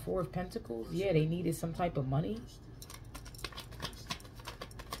this. The Four of Pentacles. Yeah, they needed some type of money.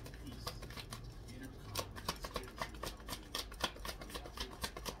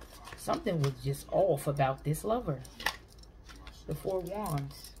 Something was just off about this lover. The Four of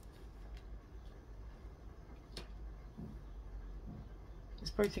Wands. This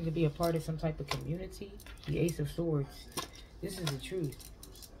person could be a part of some type of community. The Ace of Swords. This is the truth.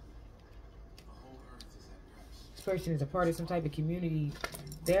 This person is a part of some type of community.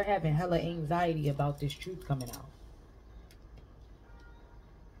 They're having hella anxiety about this truth coming out.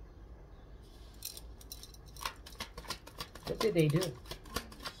 What did they do?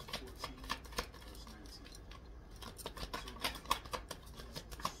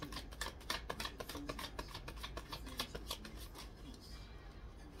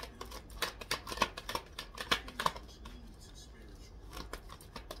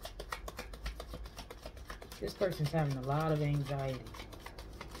 This person's having a lot of anxiety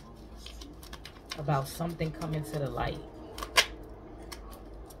about something coming to the light.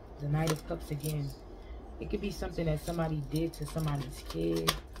 The Knight of Cups again. It could be something that somebody did to somebody's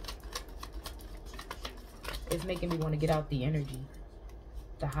kid. It's making me want to get out the energy.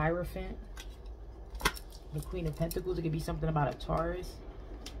 The Hierophant. The Queen of Pentacles. It could be something about a Taurus.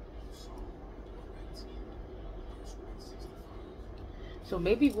 So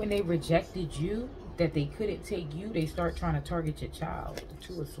maybe when they rejected you, that they couldn't take you, they start trying to target your child. The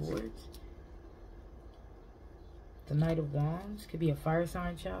Two of Swords. The Knight of Wands. Could be a fire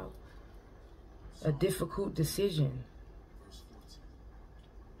sign child. A difficult decision.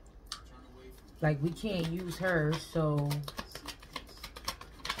 Like, we can't use her, so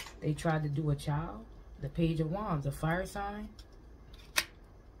they tried to do a child. The Page of Wands. A fire sign.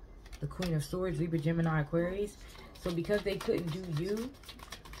 The Queen of Swords. Libra, Gemini, Aquarius. So because they couldn't do you,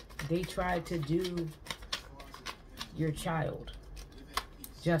 they tried to do your child.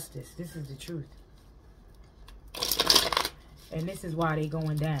 Justice. This is the truth. And this is why they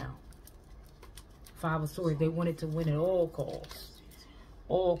going down. Five of Swords. They wanted to win at all costs.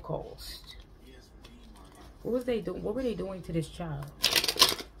 All costs. What was they doing? What were they doing to this child?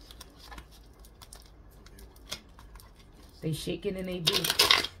 They shaking in their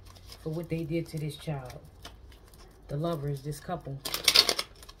boots for what they did to this child. The Lovers, this couple.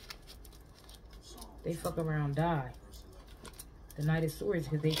 They fuck around, die. The Knight of Swords,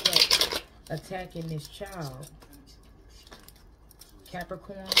 because they kept attacking this child.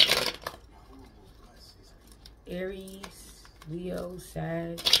 Capricorn, Aries, Leo,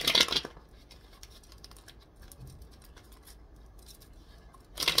 Sag.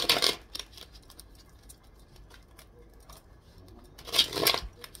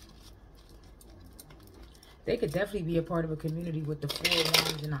 They could definitely be a part of a community with the Four of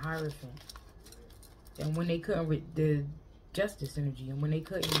Wands and the Hierophant. And when they couldn't, the Justice energy, and when they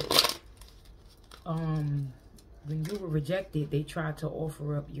couldn't, when you were rejected, they tried to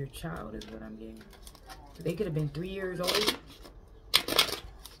offer up your child, is what I'm getting. So they could have been 3 years old.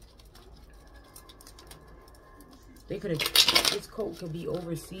 They could have, this coat could be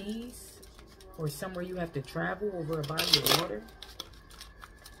overseas or somewhere you have to travel over a body of water.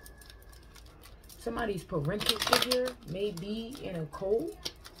 Somebody's parental figure may be in a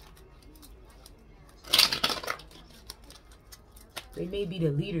cult. They may be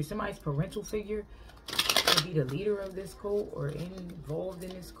the leader. Somebody's parental figure may be the leader of this cult or involved in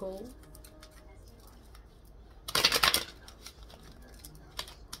this cult.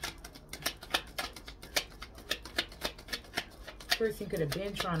 Person could have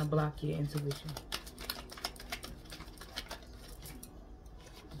been trying to block your intuition.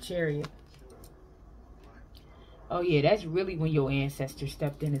 Chariot. Oh yeah, that's really when your ancestors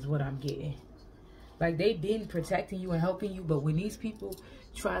stepped in is what I'm getting. Like, they've been protecting you and helping you, but when these people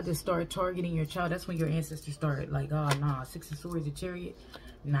tried to start targeting your child, that's when your ancestors started. Like, oh, nah, Six of Swords, a Chariot.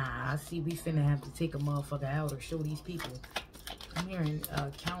 Nah, I see we finna have to take a motherfucker out or show these people. I'm hearing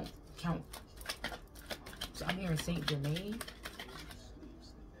I'm hearing Saint Germain.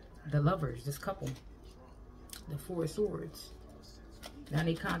 The Lovers, this couple. The Four of Swords. Now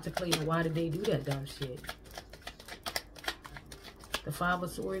they contemplating why did they do that dumb shit. The Five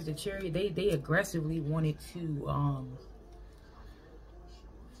of Swords, the Chariot, they aggressively wanted to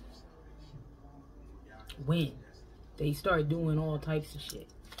win. They started doing all types of shit.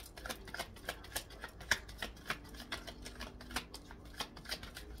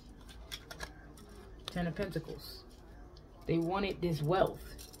 Ten of Pentacles. They wanted this wealth.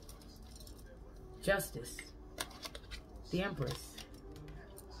 Justice. The Empress.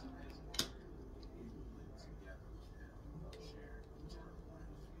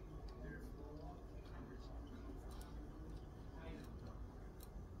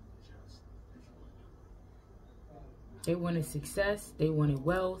 They wanted success. They wanted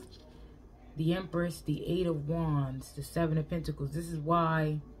wealth. The Empress, the Eight of Wands, the Seven of Pentacles. This is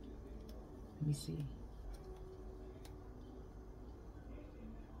why, let me see.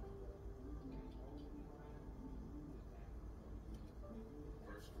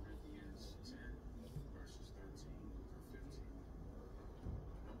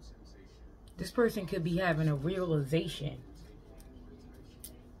 This person could be having a realization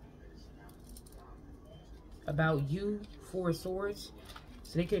about you, Four of Swords.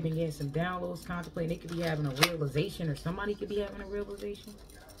 So they could have been getting some downloads, contemplating. They could be having a realization, or somebody could be having a realization.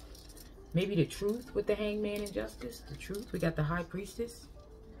 Maybe the truth with the Hangman and Justice. The truth. We got the High Priestess.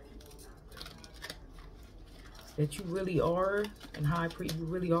 That you really are, and High Priest, you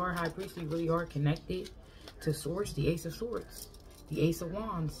really are High Priest. You really are connected to Source. The Ace of Swords. The Ace of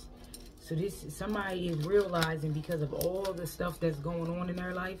Wands. So this, somebody is realizing because of all the stuff that's going on in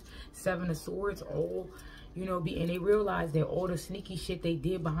their life. Seven of Swords, all, you know, and they realize that all the sneaky shit they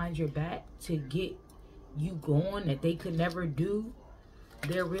did behind your back to get you going that they could never do.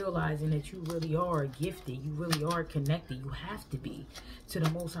 They're realizing that you really are gifted. You really are connected. You have to be to the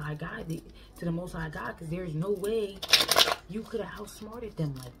Most High God. To the Most High God, because there's no way you could have outsmarted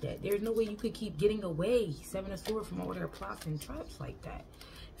them like that. There's no way you could keep getting away, Seven of Swords, from all their plots and traps like that.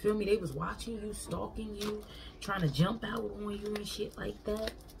 Feel me? They was watching you, stalking you, trying to jump out on you and shit like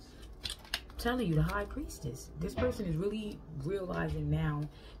that. I'm telling you, the High Priestess. This person is really realizing now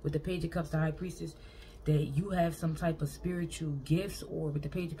with the Page of Cups, the High Priestess, that you have some type of spiritual gifts, or with the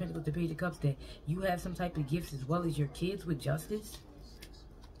Page of Pentacles, the Page of Cups, that you have some type of gifts as well as your kids with Justice.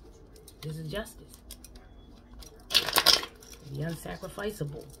 This is Justice. The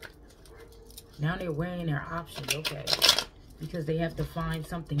unsacrificable. Now they're weighing their options, okay. Because they have to find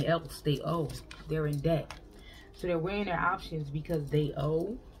something else they owe. They're in debt. So they're weighing their options because they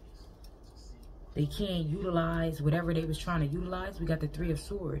owe. They can't utilize whatever they was trying to utilize. We got the Three of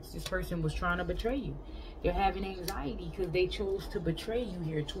Swords. This person was trying to betray you. They're having anxiety because they chose to betray you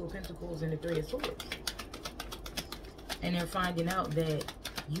here. Two of Pentacles and the Three of Swords. And they're finding out that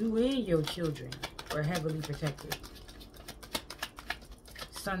you and your children are heavily protected.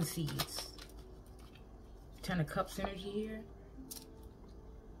 Sun seeds. Ten of Cups energy here.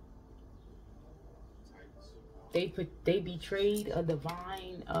 They betrayed a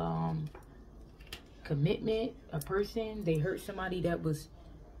divine commitment, a person. They hurt somebody that was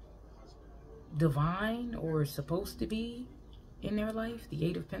divine or supposed to be in their life. The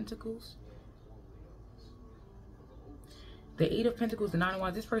Eight of Pentacles. The Eight of Pentacles, the Nine of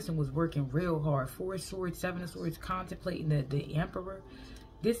Wands. This person was working real hard. Four of Swords, Seven of Swords, contemplating the Emperor.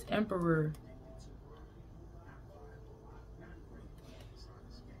 This Emperor,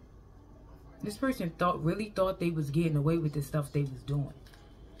 this person really thought they was getting away with the stuff they was doing.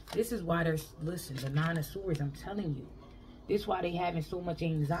 This is why there's, listen, the Nine of Swords, I'm telling you. This is why they having so much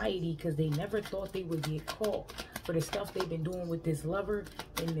anxiety, because they never thought they would get caught for the stuff they've been doing with this lover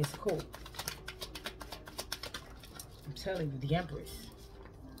and this coat. I'm telling you, the Empress.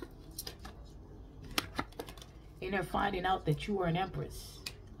 And they're finding out that you are an Empress,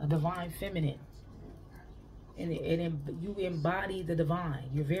 a divine feminine. And you embody the divine.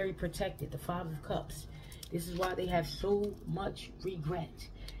 You're very protected. The Five of Cups. This is why they have so much regret.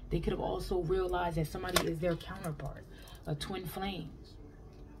 They could have also realized that somebody is their counterpart. A twin flame.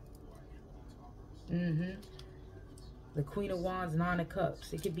 The Queen of Wands, Nine of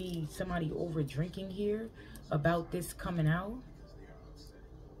Cups. It could be somebody over drinking here about this coming out.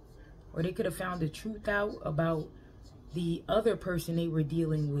 Or they could have found the truth out about the other person they were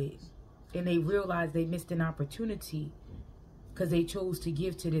dealing with. And they realized they missed an opportunity because they chose to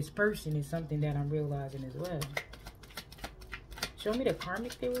give to this person, is something that I'm realizing as well. Show me the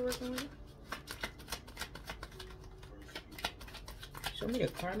karmic they were working with. Show me the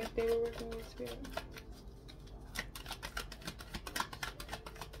karmic they were working with, Spirit.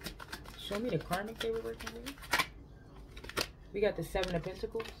 Show me the karmic they were working with. We got the Seven of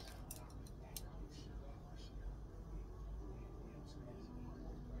Pentacles.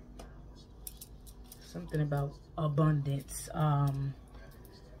 Something about abundance.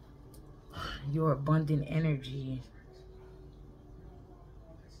 Your abundant energy.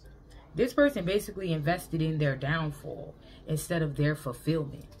 This person basically invested in their downfall instead of their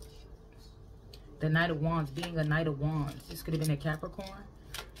fulfillment. The Knight of Wands, being a Knight of Wands. This could have been a Capricorn.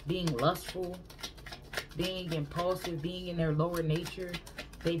 Being lustful, being impulsive, being in their lower nature.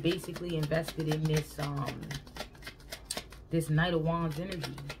 They basically invested in this this Knight of Wands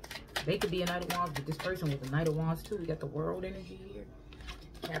energy. They could be a Knight of Wands, but this person was a Knight of Wands too. We got the World energy here.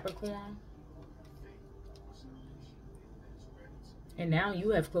 Capricorn. And now you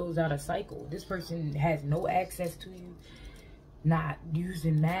have closed out a cycle. This person has no access to you. Not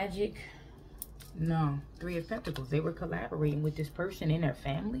using magic. No. Three of Pentacles. They were collaborating with this person in their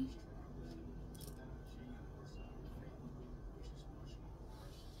family.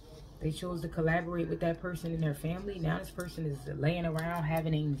 They chose to collaborate with that person in their family. Now this person is laying around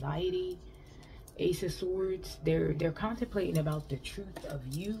having anxiety. Ace of Swords. They're contemplating about the truth of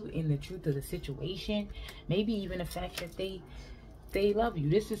you and the truth of the situation. Maybe even the fact that they love you.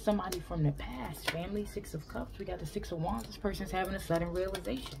 This is somebody from the past. Family. Six of Cups. We got the Six of Wands. This person's having a sudden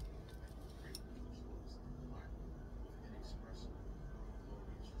realization.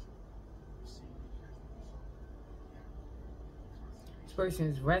 This person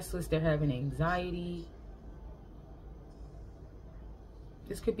is restless. They're having anxiety.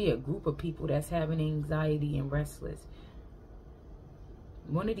 This could be a group of people that's having anxiety and restless.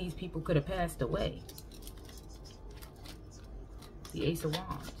 One of these people could have passed away. The Ace of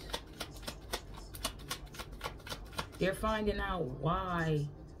Wands. They're finding out why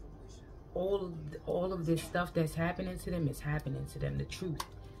all of this stuff that's happening to them is happening to them. The truth.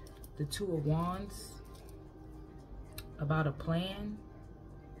 The Two of Wands. About a plan.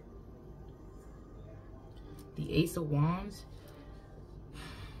 The Ace of Wands.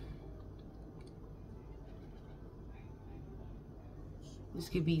 This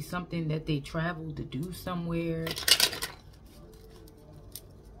could be something that they traveled to do somewhere.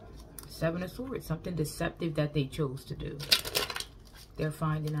 Seven of Swords. Something deceptive that they chose to do. They're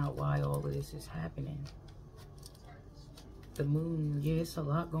finding out why all of this is happening. The Moon. Yeah, it's a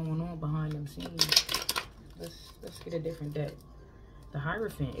lot going on behind them scenes. Let's get a different deck. The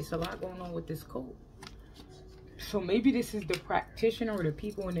Hierophant. It's a lot going on with this cult. So maybe this is the practitioner or the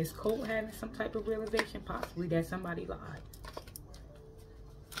people in this cult having some type of realization. Possibly that somebody lied.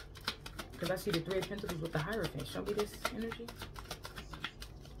 Because I see the Three of Pentacles with the Hierophant. Show me this energy.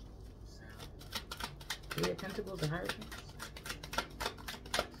 Three of Pentacles, the Hierophant.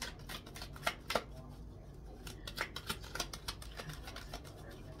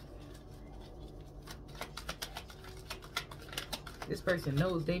 This person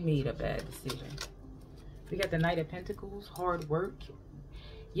knows they made a bad decision. We got the Knight of Pentacles, hard work.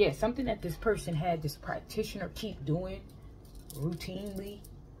 Yeah, something that this person had this practitioner keep doing routinely.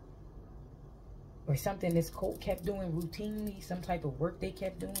 Or something this cult kept doing routinely. Some type of work they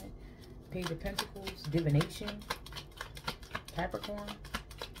kept doing. Page of Pentacles, divination. Capricorn.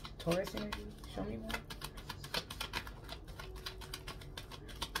 Taurus energy. Show me more.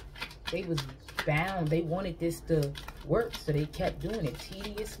 They was bound. They wanted this to work, so they kept doing it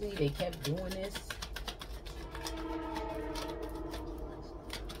tediously. They kept doing this.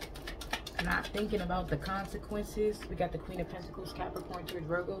 Not thinking about the consequences. We got the Queen of Pentacles, Capricorn, Taurus,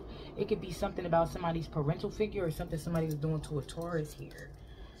 Virgo. It could be something about somebody's parental figure or something somebody was doing to a Taurus here.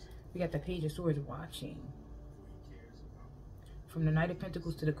 We got the Page of Swords, watching. From the Knight of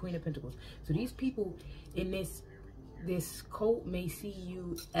Pentacles to the Queen of Pentacles. So these people in this cult may see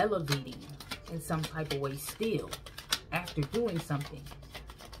you elevating in some type of way still after doing something.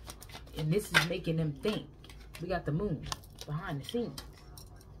 And this is making them think. We got the Moon behind the scenes.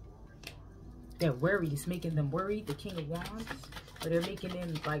 They're worried. It's making them worried. The King of Wands. Or they're making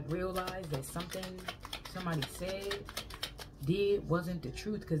them like realize that something somebody said, did, wasn't the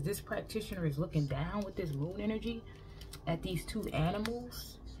truth. Because this practitioner is looking down with this Moon energy at these two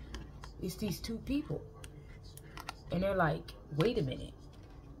animals. It's these two people. And they're like, wait a minute.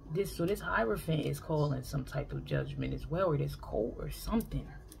 So this Hierophant is calling some type of judgment as well. Or this cult or something.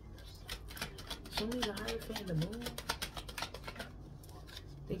 Show me the Hierophant and the Moon.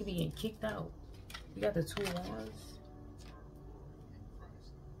 They could be getting kicked out. We got the Two of Wands.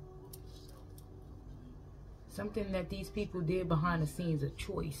 Something that these people did behind the scenes, a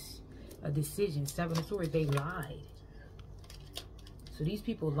choice, a decision. Seven of Swords, they lied. So these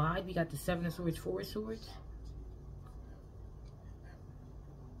people lied. We got the Seven of Swords, Four of Swords.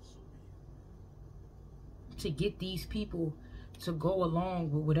 To get these people to go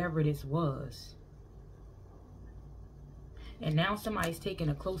along with whatever this was. And now somebody's taking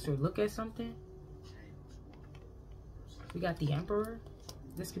a closer look at something. We got the Emperor.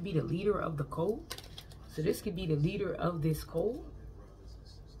 This could be the leader of the cult. So this could be the leader of this cult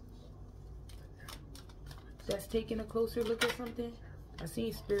that's taking a closer look at something. I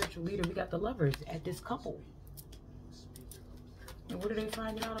seen spiritual leader. We got the Lovers at this couple. And what are they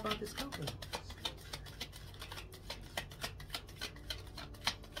finding out about this couple?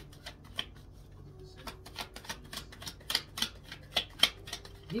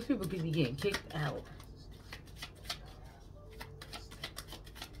 These people could be getting kicked out.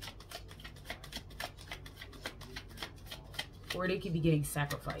 Or they could be getting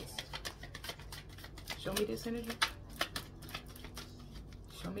sacrificed. Show me this energy.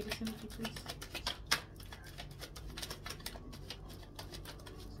 Show me this energy, please.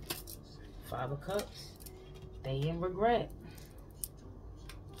 Five of Cups. They in regret.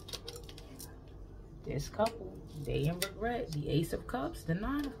 This couple, they in regret. The Ace of Cups, the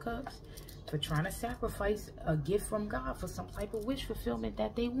Nine of Cups, for trying to sacrifice a gift from God for some type of wish fulfillment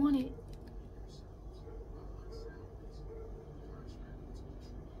that they wanted.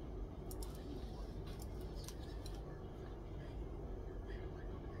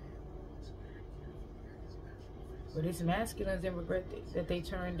 But it's masculines in regret that they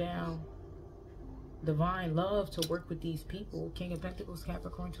turned down divine love to work with these people. King of Pentacles,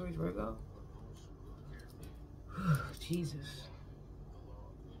 Capricorn, Taurus, Virgo. Jesus.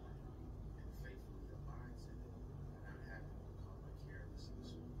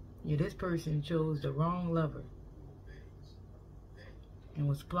 Yeah, this person chose the wrong lover and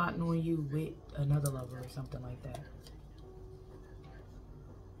was plotting on you with another lover or something like that.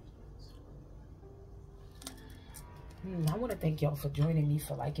 I want to thank y'all for joining me,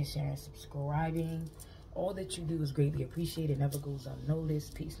 for liking, sharing, subscribing. All that you do is greatly appreciated. Never goes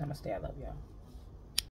unnoticed. Peace. Namaste. I love y'all.